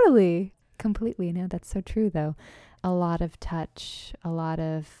 Totally. Completely. No, that's so true though. A lot of touch,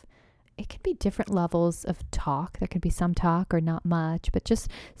 it could be different levels of talk. There could be some talk or not much, but just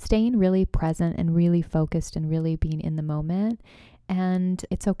staying really present and really focused and really being in the moment. And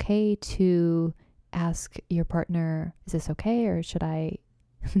it's okay to ask your partner, is this okay? Or should I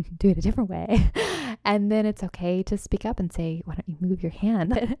do it a different way? And then it's okay to speak up and say, why don't you move your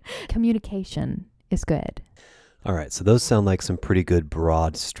hand? Communication is good. All right. So those sound like some pretty good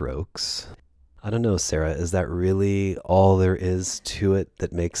broad strokes. I don't know, Sarah, is that really all there is to it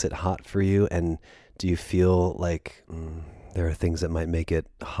that makes it hot for you? And do you feel like there are things that might make it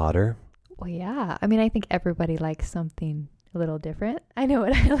hotter? Well, yeah. I mean, I think everybody likes something a little different. I know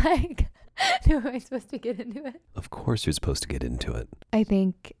what I like. Am I supposed to get into it? Of course you're supposed to get into it. I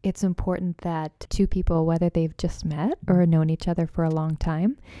think it's important that two people, whether they've just met or known each other for a long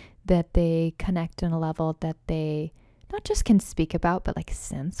time, that they connect on a level that they not just can speak about, but like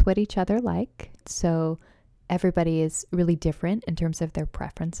sense what each other like. So everybody is really different in terms of their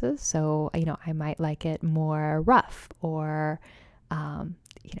preferences. So, I might like it more rough or,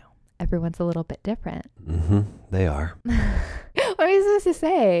 everyone's a little bit different. They are. What are you supposed to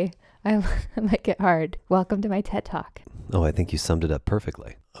say? I like it hard. Welcome to my TED Talk. Oh, I think you summed it up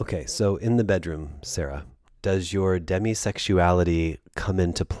perfectly. Okay, so in the bedroom, Sarah, does your demisexuality come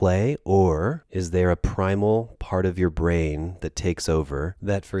into play, or is there a primal part of your brain that takes over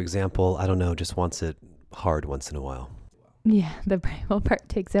that, for example, I don't know, just wants it hard once in a while? Yeah, the primal part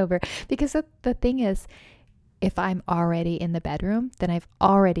takes over. Because the thing is, if I'm already in the bedroom, then I've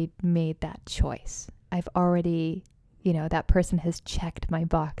already made that choice. I've already, that person has checked my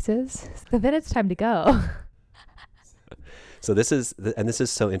boxes. So then it's time to go. So this is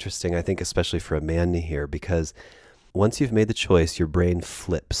so interesting, I think, especially for a man to hear, because once you've made the choice, your brain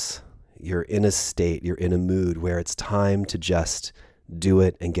flips. You're in a state, you're in a mood where it's time to just do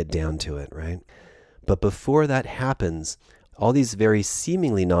it and get down to it, right? But before that happens, all these very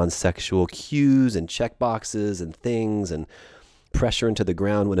seemingly non-sexual cues and check boxes and things and pressure into the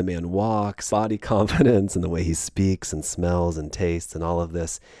ground when a man walks, body confidence and the way he speaks and smells and tastes and all of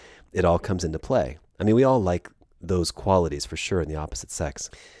this, it all comes into play. I mean, we all like those qualities for sure in the opposite sex.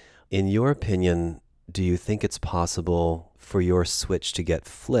 In your opinion, do you think it's possible for your switch to get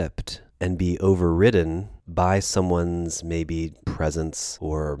flipped and be overridden by someone's maybe presence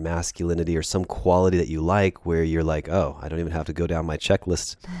or masculinity or some quality that you like, where you're like, oh, I don't even have to go down my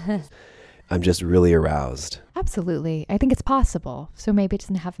checklist. I'm just really aroused. Absolutely. I think it's possible. So maybe it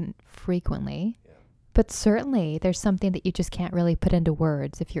doesn't happen frequently. But certainly there's something that you just can't really put into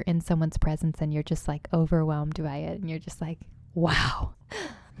words if you're in someone's presence and you're just like overwhelmed by it and you're just like, wow.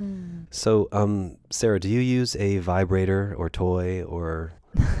 So, Sarah, do you use a vibrator or toy or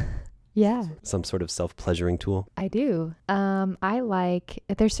Yeah, some sort of self-pleasuring tool? I do.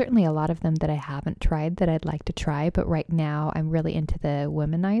 There's certainly a lot of them that I haven't tried that I'd like to try, but right now I'm really into the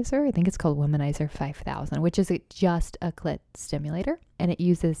Womanizer. I think it's called Womanizer 5000, which is just a clit stimulator, and it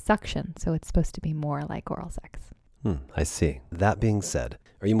uses suction, so it's supposed to be more like oral sex. I see. That being said,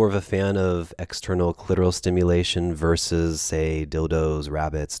 are you more of a fan of external clitoral stimulation versus, say, dildos,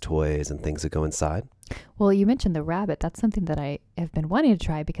 rabbits, toys, and things that go inside? Well, you mentioned the rabbit. That's something that I have been wanting to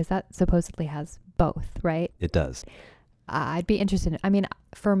try because that supposedly has both, right? It does. I'd be interested in, I mean,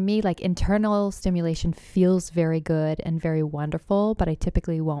 for me, like internal stimulation feels very good and very wonderful, but I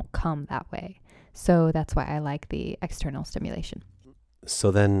typically won't come that way. So that's why I like the external stimulation. So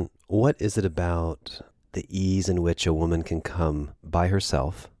then what is it about the ease in which a woman can come by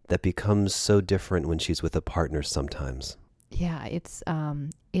herself that becomes so different when she's with a partner sometimes? Yeah,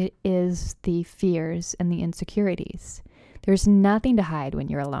 it is the fears and the insecurities. There's nothing to hide when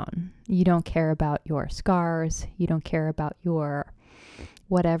you're alone. You don't care about your scars. You don't care about your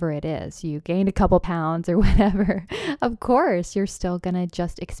whatever it is. You gained a couple pounds or whatever. Of course, you're still going to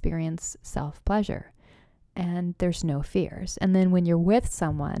just experience self-pleasure. And there's no fears. And then when you're with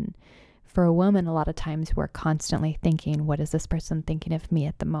someone, For a woman, a lot of times we're constantly thinking, what is this person thinking of me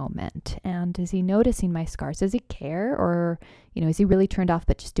at the moment? And is he noticing my scars? Does he care? Or, is he really turned off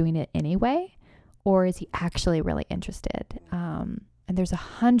but just doing it anyway? Or is he actually really interested? And there's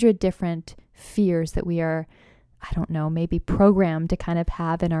 100 different fears that we are, I don't know, maybe programmed to kind of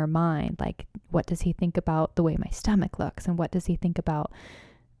have in our mind. Like, what does he think about the way my stomach looks? And what does he think about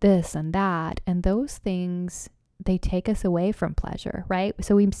this and that? And those things, they take us away from pleasure, right?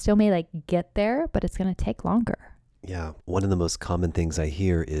 So we still may get there, but it's going to take longer. Yeah. One of the most common things I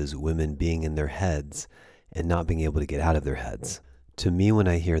hear is women being in their heads and not being able to get out of their heads. To me, when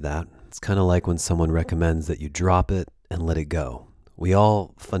I hear that, it's kind of like when someone recommends that you drop it and let it go. We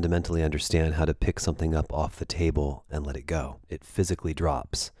all fundamentally understand how to pick something up off the table and let it go. It physically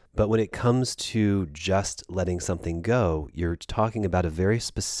drops. But when it comes to just letting something go, you're talking about a very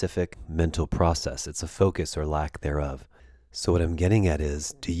specific mental process. It's a focus or lack thereof. So what I'm getting at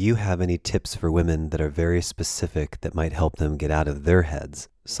is, do you have any tips for women that are very specific that might help them get out of their heads?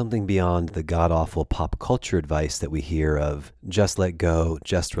 Something beyond the god-awful pop culture advice that we hear of just let go,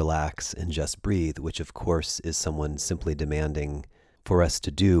 just relax, and just breathe, which of course is someone simply demanding for us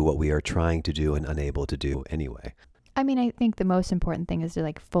to do what we are trying to do and unable to do anyway. I mean, I think the most important thing is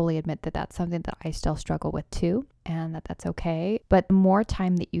to fully admit that that's something that I still struggle with too, and that's okay. But the more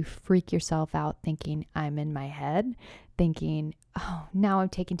time that you freak yourself out thinking I'm in my head, thinking, oh, now I'm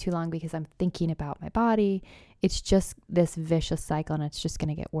taking too long because I'm thinking about my body, it's just this vicious cycle and it's just going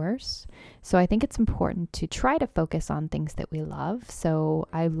to get worse. So I think it's important to try to focus on things that we love. So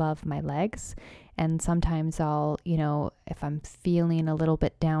I love my legs. And sometimes I'll, if I'm feeling a little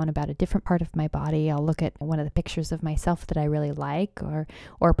bit down about a different part of my body, I'll look at one of the pictures of myself that I really like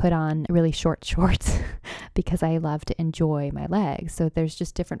or put on really short shorts because I love to enjoy my legs. So there's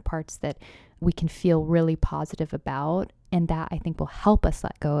just different parts that we can feel really positive about. And that I think will help us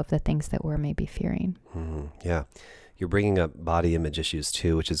let go of the things that we're maybe fearing. Mm-hmm. Yeah. You're bringing up body image issues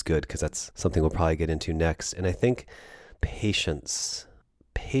too, which is good because that's something we'll probably get into next. And I think patience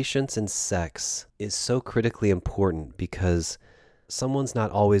in sex is so critically important because someone's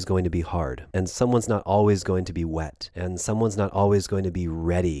not always going to be hard, and someone's not always going to be wet, and someone's not always going to be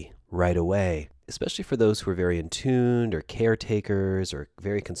ready right away, especially for those who are very in tuned or caretakers or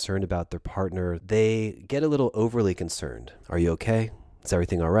very concerned about their partner. They get a little overly concerned. Are you okay? Is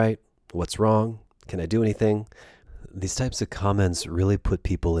everything all right? What's wrong? Can I do anything? These types of comments really put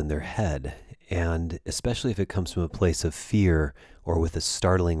people in their head. And especially if it comes from a place of fear or with a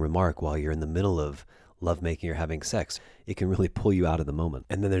startling remark while you're in the middle of lovemaking or having sex, it can really pull you out of the moment.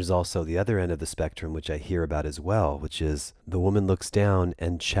 And then there's also the other end of the spectrum, which I hear about as well, which is the woman looks down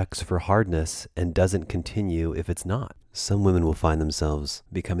and checks for hardness and doesn't continue if it's not. Some women will find themselves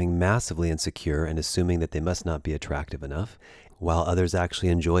becoming massively insecure and assuming that they must not be attractive enough, while others actually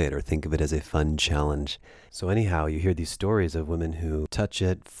enjoy it or think of it as a fun challenge. So anyhow, you hear these stories of women who touch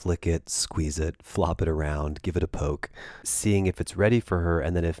it, flick it, squeeze it, flop it around, give it a poke, seeing if it's ready for her,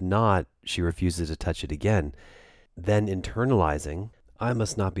 and then if not, she refuses to touch it again. Then internalizing, I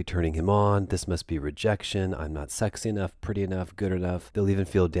must not be turning him on, this must be rejection, I'm not sexy enough, pretty enough, good enough. They'll even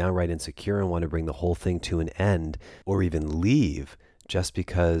feel downright insecure and want to bring the whole thing to an end, or even leave, just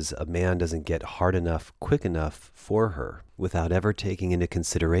because a man doesn't get hard enough, quick enough for her, without ever taking into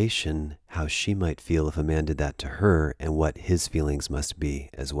consideration how she might feel if a man did that to her and what his feelings must be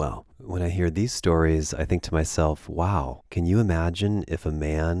as well. When I hear these stories, I think to myself, wow, can you imagine if a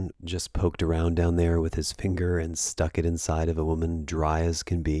man just poked around down there with his finger and stuck it inside of a woman dry as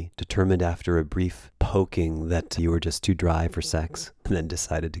can be, determined after a brief poking that you were just too dry for sex, and then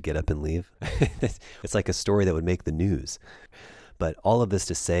decided to get up and leave? It's like a story that would make the news. But all of this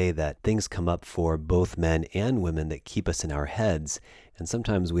to say that things come up for both men and women that keep us in our heads, and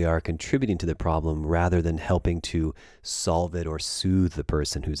sometimes we are contributing to the problem rather than helping to solve it or soothe the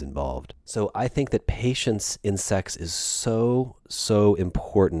person who's involved. So I think that patience in sex is so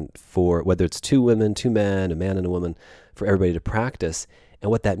important for whether it's two women, two men, a man and a woman, for everybody to practice.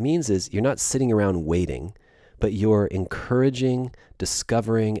 And what that means is you're not sitting around waiting, but you're encouraging,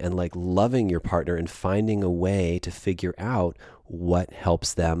 discovering, and loving your partner and finding a way to figure out what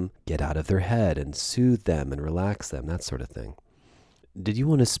helps them get out of their head and soothe them and relax them, that sort of thing. Did you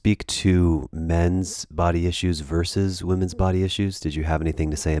want to speak to men's body issues versus women's body issues? Did you have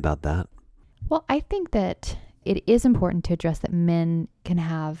anything to say about that? Well, I think that it is important to address that men can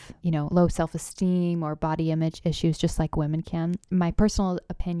have, low self-esteem or body image issues just like women can. My personal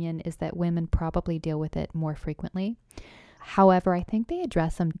opinion is that women probably deal with it more frequently. However, I think they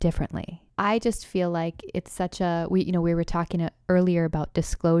address them differently. I just feel like it's such we were talking earlier about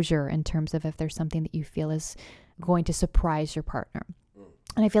disclosure in terms of if there's something that you feel is going to surprise your partner.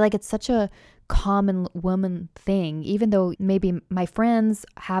 And I feel like it's such a common woman thing, even though maybe my friends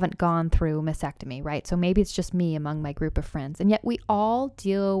haven't gone through mastectomy, right? So maybe it's just me among my group of friends. And yet we all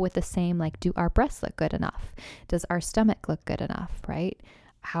deal with the same, like, do our breasts look good enough? Does our stomach look good enough, right?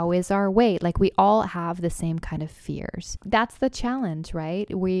 How is our weight? Like, we all have the same kind of fears. That's the challenge, right?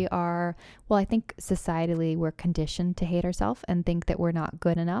 I think societally we're conditioned to hate ourselves and think that we're not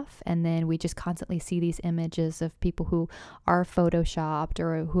good enough. And then we just constantly see these images of people who are photoshopped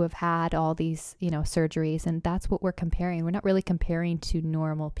or who have had all these, surgeries. And that's what we're comparing. We're not really comparing to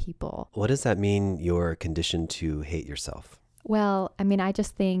normal people. What does that mean, you're conditioned to hate yourself? Well, I mean, I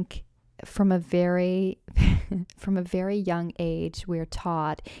just think from a very young age, we're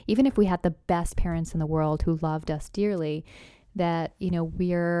taught, even if we had the best parents in the world who loved us dearly, that,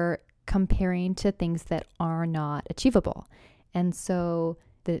 we're comparing to things that are not achievable. And so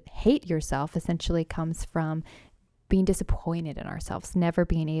the hate yourself essentially comes from being disappointed in ourselves, never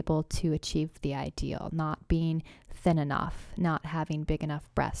being able to achieve the ideal, not being thin enough, not having big enough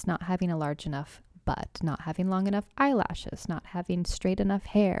breasts, not having a large enough butt, not having long enough eyelashes, not having straight enough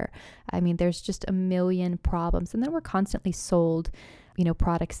hair. I mean, there's just a million problems. And then we're constantly sold,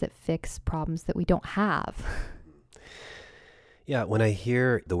 products that fix problems that we don't have. Yeah, when I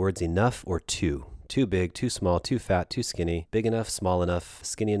hear the words enough or too big, too small, too fat, too skinny, big enough, small enough,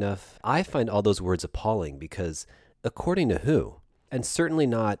 skinny enough, I find all those words appalling because according to who? And certainly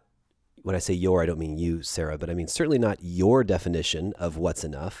not, when I say your, I don't mean you, Sarah, but I mean certainly not your definition of what's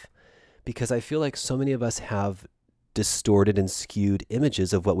enough. Because I feel like so many of us have distorted and skewed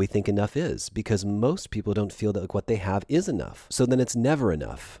images of what we think enough is, because most people don't feel that what they have is enough. So then it's never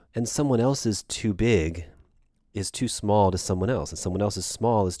enough. And someone else's too big is too small to someone else, and someone else's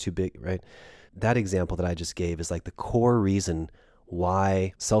small is too big, right? That example that I just gave is like the core reason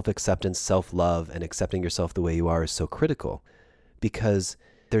why self-acceptance, self-love, and accepting yourself the way you are is so critical, because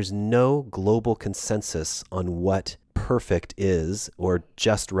there's no global consensus on what perfect is, or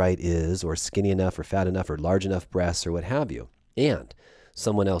just right is, or skinny enough or fat enough or large enough breasts or what have you. And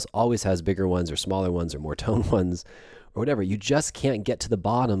someone else always has bigger ones or smaller ones or more toned ones or whatever. You just can't get to the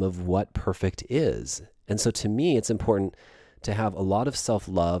bottom of what perfect is. And so to me, it's important to have a lot of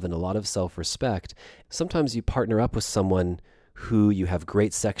self-love and a lot of self-respect. Sometimes you partner up with someone who you have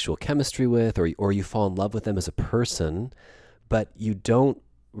great sexual chemistry with, or you fall in love with them as a person, but you don't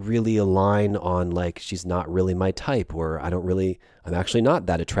really align on, like, she's not really my type, or I'm actually not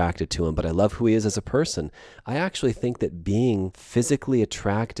that attracted to him, but I love who he is as a person. I actually think that being physically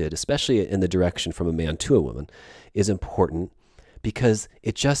attracted, especially in the direction from a man to a woman, is important, because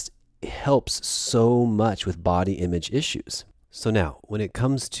it just helps so much with body image issues. So now, when it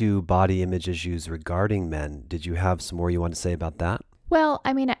comes to body image issues regarding men, did you have some more you want to say about that? Well,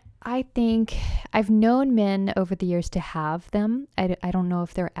 I mean, I think I've known men over the years to have them. I don't know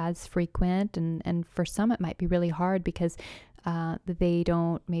if they're as frequent, and for some it might be really hard because they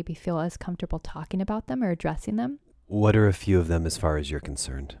don't maybe feel as comfortable talking about them or addressing them. What are a few of them as far as you're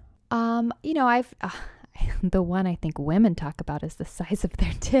concerned? I've the one I think women talk about is the size of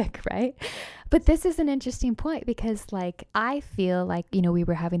their dick, right? But this is an interesting point because, like, I feel like, we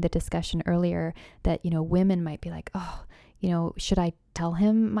were having the discussion earlier that, women might be like, oh, should I tell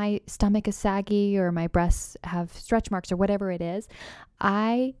him my stomach is saggy or my breasts have stretch marks or whatever it is?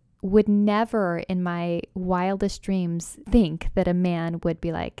 I would never in my wildest dreams think that a man would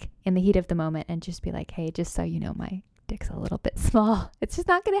be like, in the heat of the moment, and just be like, hey, just so you know, my dick's a little bit small. It's just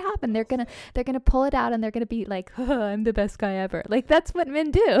not going to happen. They're going to pull it out and they're going to be like, oh, I'm the best guy ever. Like, that's what men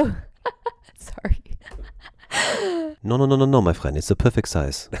do. Sorry. No, my friend. It's the perfect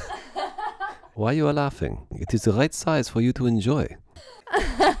size. Why you are laughing? It is the right size for you to enjoy.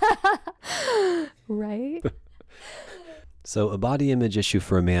 Right? So a body image issue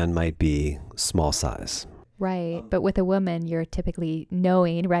for a man might be small size. Right. But with a woman, you're typically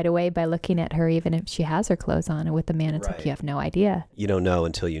knowing right away by looking at her, even if she has her clothes on. And with a man, it's like you have no idea. You don't know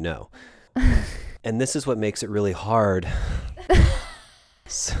until you know. And this is what makes it really hard.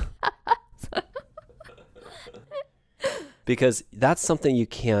 Because that's something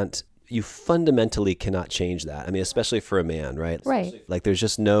you fundamentally cannot change that. I mean, especially for a man, right? Right. Like, there's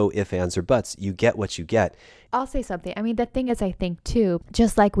just no ifs, ands, or buts. You get what you get. I'll say something. I mean, the thing is, I think too,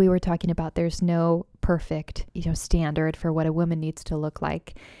 just like we were talking about, there's no perfect, standard for what a woman needs to look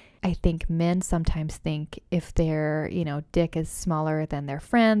like. I think men sometimes think if their, dick is smaller than their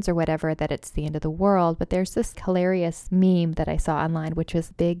friends or whatever, that it's the end of the world. But there's this hilarious meme that I saw online, which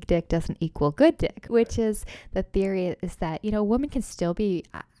was big dick doesn't equal good dick, which is the theory is that, a woman can still be,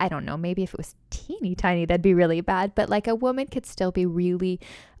 I don't know, maybe if it was teeny tiny, that'd be really bad. But like a woman could still be really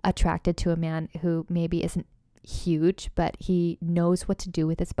attracted to a man who maybe isn't huge, but he knows what to do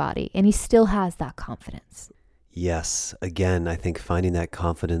with his body, and he still has that confidence. Yes. Again, I think finding that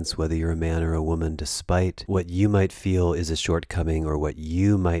confidence, whether you're a man or a woman, despite what you might feel is a shortcoming or what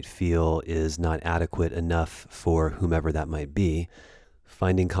you might feel is not adequate enough for whomever that might be,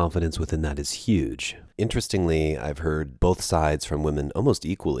 finding confidence within that is huge. Interestingly, I've heard both sides from women almost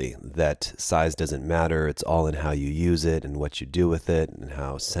equally that size doesn't matter. It's all in how you use it and what you do with it and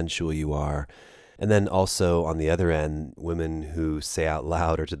how sensual you are. And then also on the other end, women who say out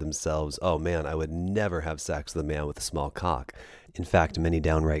loud or to themselves, oh man, I would never have sex with a man with a small cock. In fact, many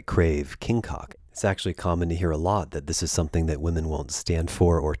downright crave king cock. It's actually common to hear a lot that this is something that women won't stand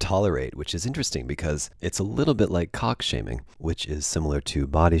for or tolerate, which is interesting because it's a little bit like cock shaming, which is similar to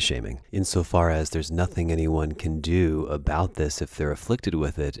body shaming, insofar as there's nothing anyone can do about this if they're afflicted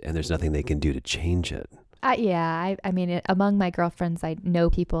with it, and there's nothing they can do to change it. I mean, among my girlfriends, I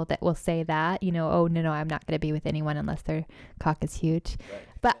know people that will say that, oh, no, I'm not going to be with anyone unless their cock is huge. Right.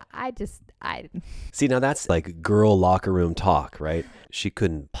 But I See, now that's like girl locker room talk, right? She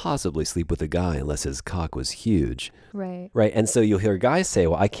couldn't possibly sleep with a guy unless his cock was huge. Right. Right. And so you'll hear guys say,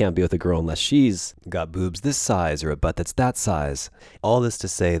 well, I can't be with a girl unless she's got boobs this size or a butt that's that size. All this to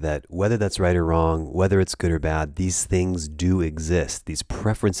say that whether that's right or wrong, whether it's good or bad, these things do exist. These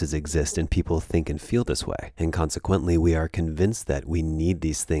preferences exist and people think and feel this way. And consequently, we are convinced that we need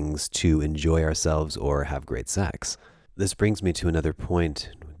these things to enjoy ourselves or have great sex. This brings me to another point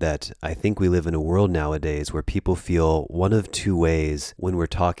that I think we live in a world nowadays where people feel one of two ways when we're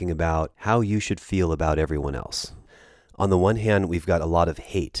talking about how you should feel about everyone else. On the one hand, we've got a lot of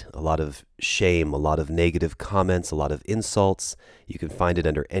hate, a lot of shame, a lot of negative comments, a lot of insults. You can find it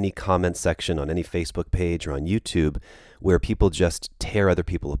under any comment section on any Facebook page or on YouTube where people just tear other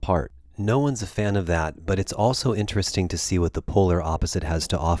people apart. No one's a fan of that, but it's also interesting to see what the polar opposite has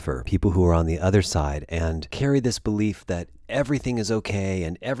to offer. People who are on the other side and carry this belief that everything is okay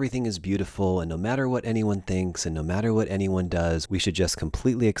and everything is beautiful, and no matter what anyone thinks and no matter what anyone does, we should just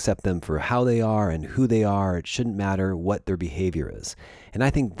completely accept them for how they are and who they are. It shouldn't matter what their behavior is. And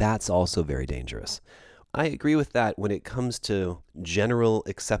I think that's also very dangerous. I agree with that when it comes to general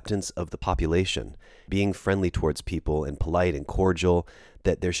acceptance of the population, being friendly towards people and polite and cordial,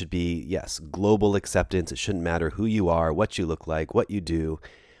 that there should be, yes, global acceptance. It shouldn't matter who you are, what you look like, what you do,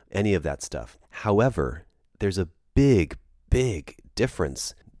 any of that stuff. However, there's a big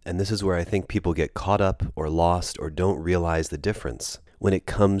difference, and this is where I think people get caught up or lost or don't realize the difference when it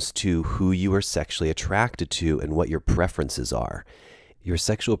comes to who you are sexually attracted to and what your preferences are. Your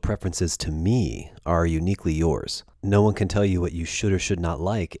sexual preferences, to me, are uniquely yours. No one can tell you what you should or should not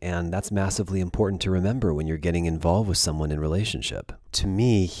like, and that's massively important to remember when you're getting involved with someone in relationship. To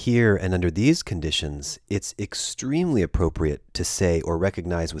me, here and under these conditions, it's extremely appropriate to say or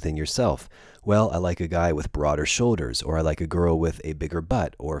recognize within yourself, well, I like a guy with broader shoulders, or I like a girl with a bigger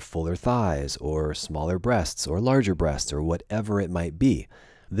butt, or fuller thighs, or smaller breasts, or larger breasts, or whatever it might be.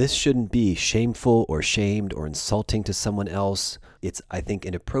 This shouldn't be shameful or shamed or insulting to someone else. It's, I think,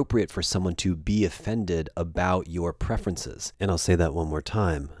 inappropriate for someone to be offended about your preferences. And I'll say that one more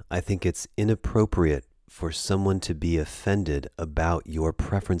time. I think it's inappropriate for someone to be offended about your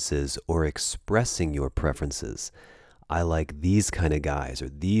preferences or expressing your preferences. I like these kind of guys or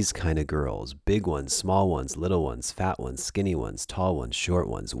these kind of girls, big ones, small ones, little ones, fat ones, skinny ones, tall ones, short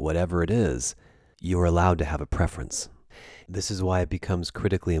ones, whatever it is, you're allowed to have a preference. This is why it becomes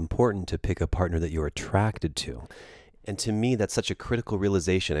critically important to pick a partner that you're attracted to. And to me, that's such a critical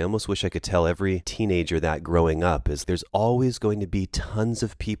realization. I almost wish I could tell every teenager that growing up is there's always going to be tons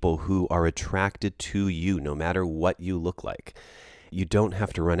of people who are attracted to you, no matter what you look like. You don't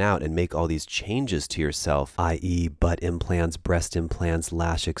have to run out and make all these changes to yourself, i.e. butt implants, breast implants,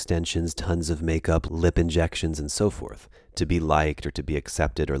 lash extensions, tons of makeup, lip injections, and so forth, to be liked or to be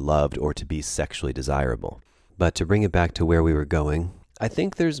accepted or loved or to be sexually desirable. But to bring it back to where we were going, I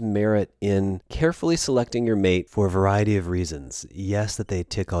think there's merit in carefully selecting your mate for a variety of reasons. Yes, that they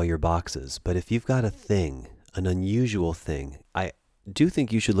tick all your boxes, but if you've got a thing, an unusual thing, I do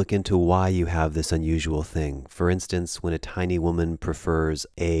think you should look into why you have this unusual thing. For instance, when a tiny woman prefers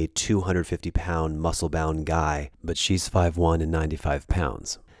a 250-pound muscle-bound guy, but she's 5'1" and 95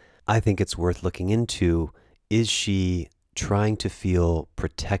 pounds. I think it's worth looking into, is she trying to feel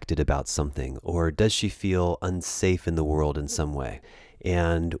protected about something, or does she feel unsafe in the world in some way?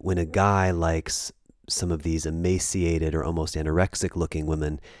 And when a guy likes some of these emaciated or almost anorexic looking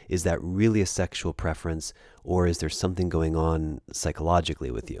women? Is that really a sexual preference, or is there something going on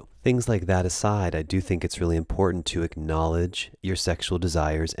psychologically with you? Things like that aside, I do think it's really important to acknowledge your sexual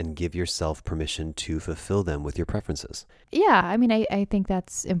desires and give yourself permission to fulfill them with your preferences. Yeah, I mean, I think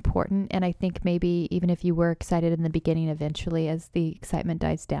that's important. And I think maybe even if you were excited in the beginning, eventually as the excitement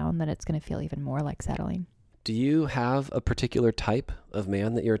dies down, then it's going to feel even more like settling. Do you have a particular type of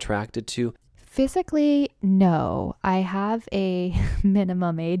man that you're attracted to? Physically, no. I have a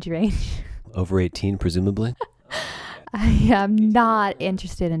minimum age range. Over 18, presumably? I am not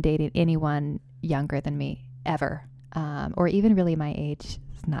interested in dating anyone younger than me ever, or even really my age.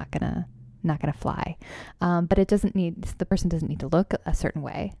 It's not gonna fly. But the person doesn't need to look a certain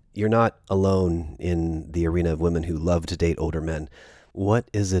way. You're not alone in the arena of women who love to date older men. What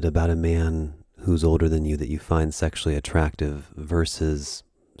is it about a man who's older than you that you find sexually attractive versus,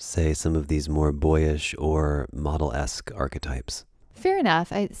 say, some of these more boyish or model-esque archetypes? Fair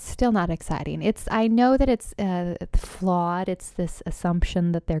enough. It's still not exciting. I know that it's flawed. It's this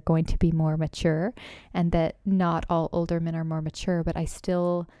assumption that they're going to be more mature and that not all older men are more mature, but I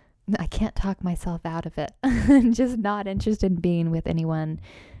can't talk myself out of it. I'm just not interested in being with anyone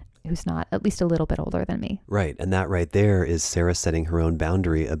who's not at least a little bit older than me. Right. And that right there is Sarah setting her own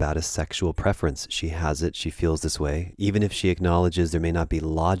boundary about a sexual preference. She has it. She feels this way. Even if she acknowledges there may not be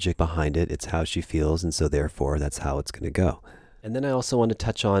logic behind it, it's how she feels. And so therefore, that's how it's going to go. And then I also want to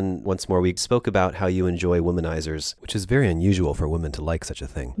touch on, once more, we spoke about how you enjoy womanizers, which is very unusual for women to like such a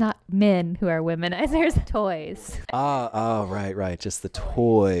thing. Not men who are womanizers, toys. Right. Just the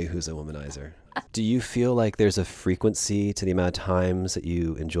toy who's a womanizer. Do you feel like there's a frequency to the amount of times that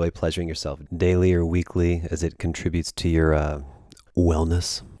you enjoy pleasuring yourself daily or weekly as it contributes to your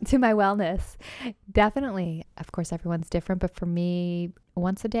wellness? To my wellness. Definitely. Of course, everyone's different, but for me,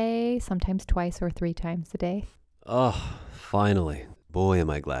 once a day, sometimes twice or 3 times a day. Oh, finally. Boy, am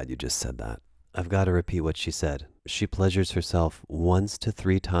I glad you just said that. I've got to repeat what she said. She pleasures herself 1 to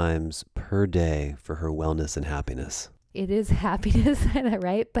 3 times per day for her wellness and happiness. It is happiness,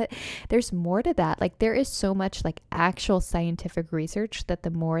 right? But there's more to that. Like there is so much like actual scientific research that the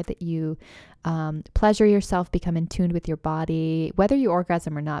more that you pleasure yourself, become in tune with your body, whether you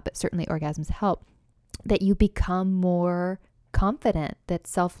orgasm or not, but certainly orgasms help, that you become more confident, that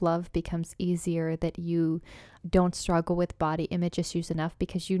self-love becomes easier, that you don't struggle with body image issues enough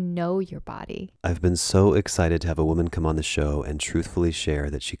because you know your body. I've been so excited to have a woman come on the show and truthfully share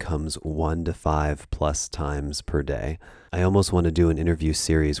that she comes 1 to 5+ times per day. I almost want to do an interview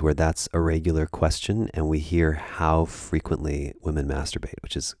series where that's a regular question and we hear how frequently women masturbate,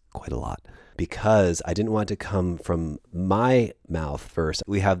 which is quite a lot. Because I didn't want to come from my mouth first.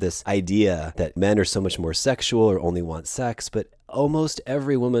 We have this idea that men are so much more sexual or only want sex, but almost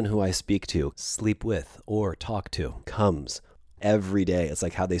every woman who I speak to, sleep with, or talk to comes every day. It's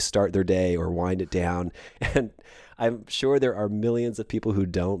like how they start their day or wind it down. And I'm sure there are millions of people who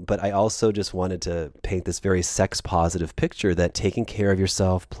don't, but I also just wanted to paint this very sex positive picture that taking care of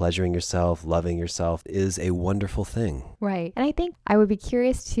yourself, pleasuring yourself, loving yourself is a wonderful thing. Right. And I think I would be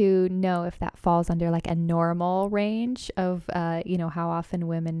curious to know if that falls under like a normal range of, how often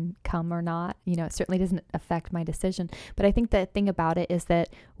women come or not. It certainly doesn't affect my decision. But I think the thing about it is that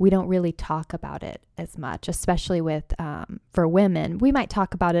we don't really talk about it as much, especially with, for women. We might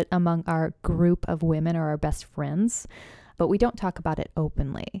talk about it among our group of women or our best friends, but we don't talk about it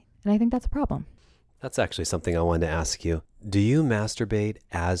openly. And I think that's a problem. That's actually something I wanted to ask you. Do you masturbate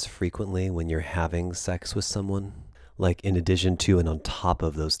as frequently when you're having sex with someone? Like in addition to and on top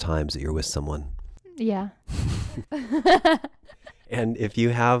of those times that you're with someone? Yeah. And if you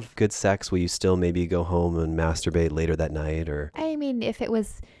have good sex, will you still maybe go home and masturbate later that night? Or I mean, if it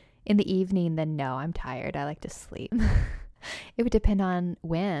was in the evening, then no, I'm tired. I like to sleep. It would depend on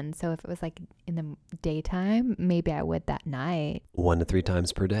when. So if it was like in the daytime, maybe I would that night. 1 to 3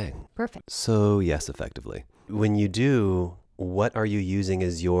 times per day. Perfect. So yes, effectively. When you do, what are you using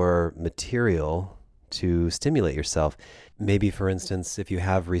as your material to stimulate yourself? Maybe, for instance, if you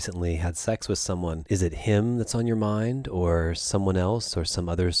have recently had sex with someone, is it him that's on your mind or someone else or some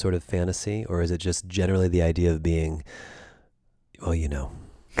other sort of fantasy? Or is it just generally the idea of being, well,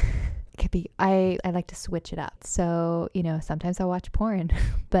 Could be. I like to switch it up. So, sometimes I watch porn,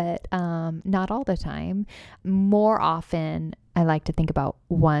 but not all the time. More often, I like to think about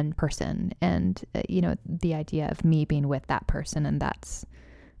one person and, the idea of me being with that person, and that's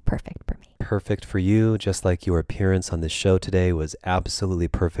perfect for me. Perfect for you, just like your appearance on this show today was absolutely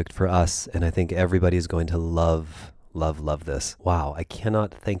perfect for us. And I think everybody's going to love Love this. Wow, I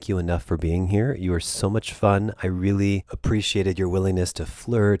cannot thank you enough for being here. You are so much fun. I really appreciated your willingness to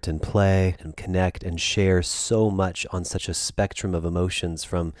flirt and play and connect and share so much on such a spectrum of emotions,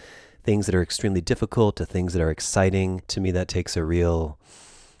 from things that are extremely difficult to things that are exciting. To me, that takes a real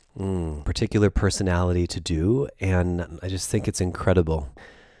particular personality to do, and I just think it's incredible.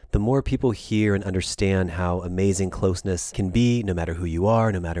 The more people hear and understand how amazing closeness can be, no matter who you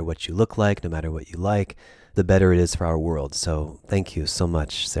are, no matter what you look like, no matter what you like, the better it is for our world. So thank you so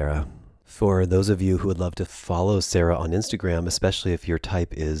much, Sarah. For those of you who would love to follow Sarah on Instagram, especially if your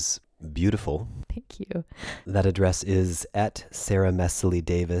type is beautiful, Thank you. that address is at Sarah Messali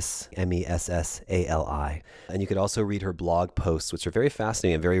Davis, Messali. And you could also read her blog posts, which are very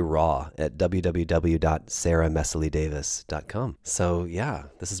fascinating and very raw, at www.sarahmessalidavis.com. So yeah,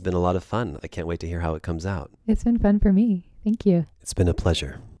 this has been a lot of fun. I can't wait to hear how it comes out. It's been fun for me. Thank you. It's been a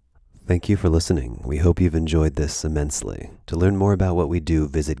pleasure. Thank you for listening. We hope you've enjoyed this immensely. To learn more about what we do,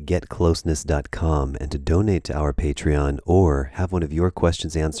 visit getcloseness.com, and to donate to our Patreon or have one of your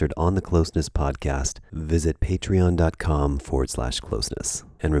questions answered on the Closeness Podcast, visit patreon.com/closeness.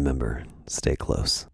 And remember, stay close.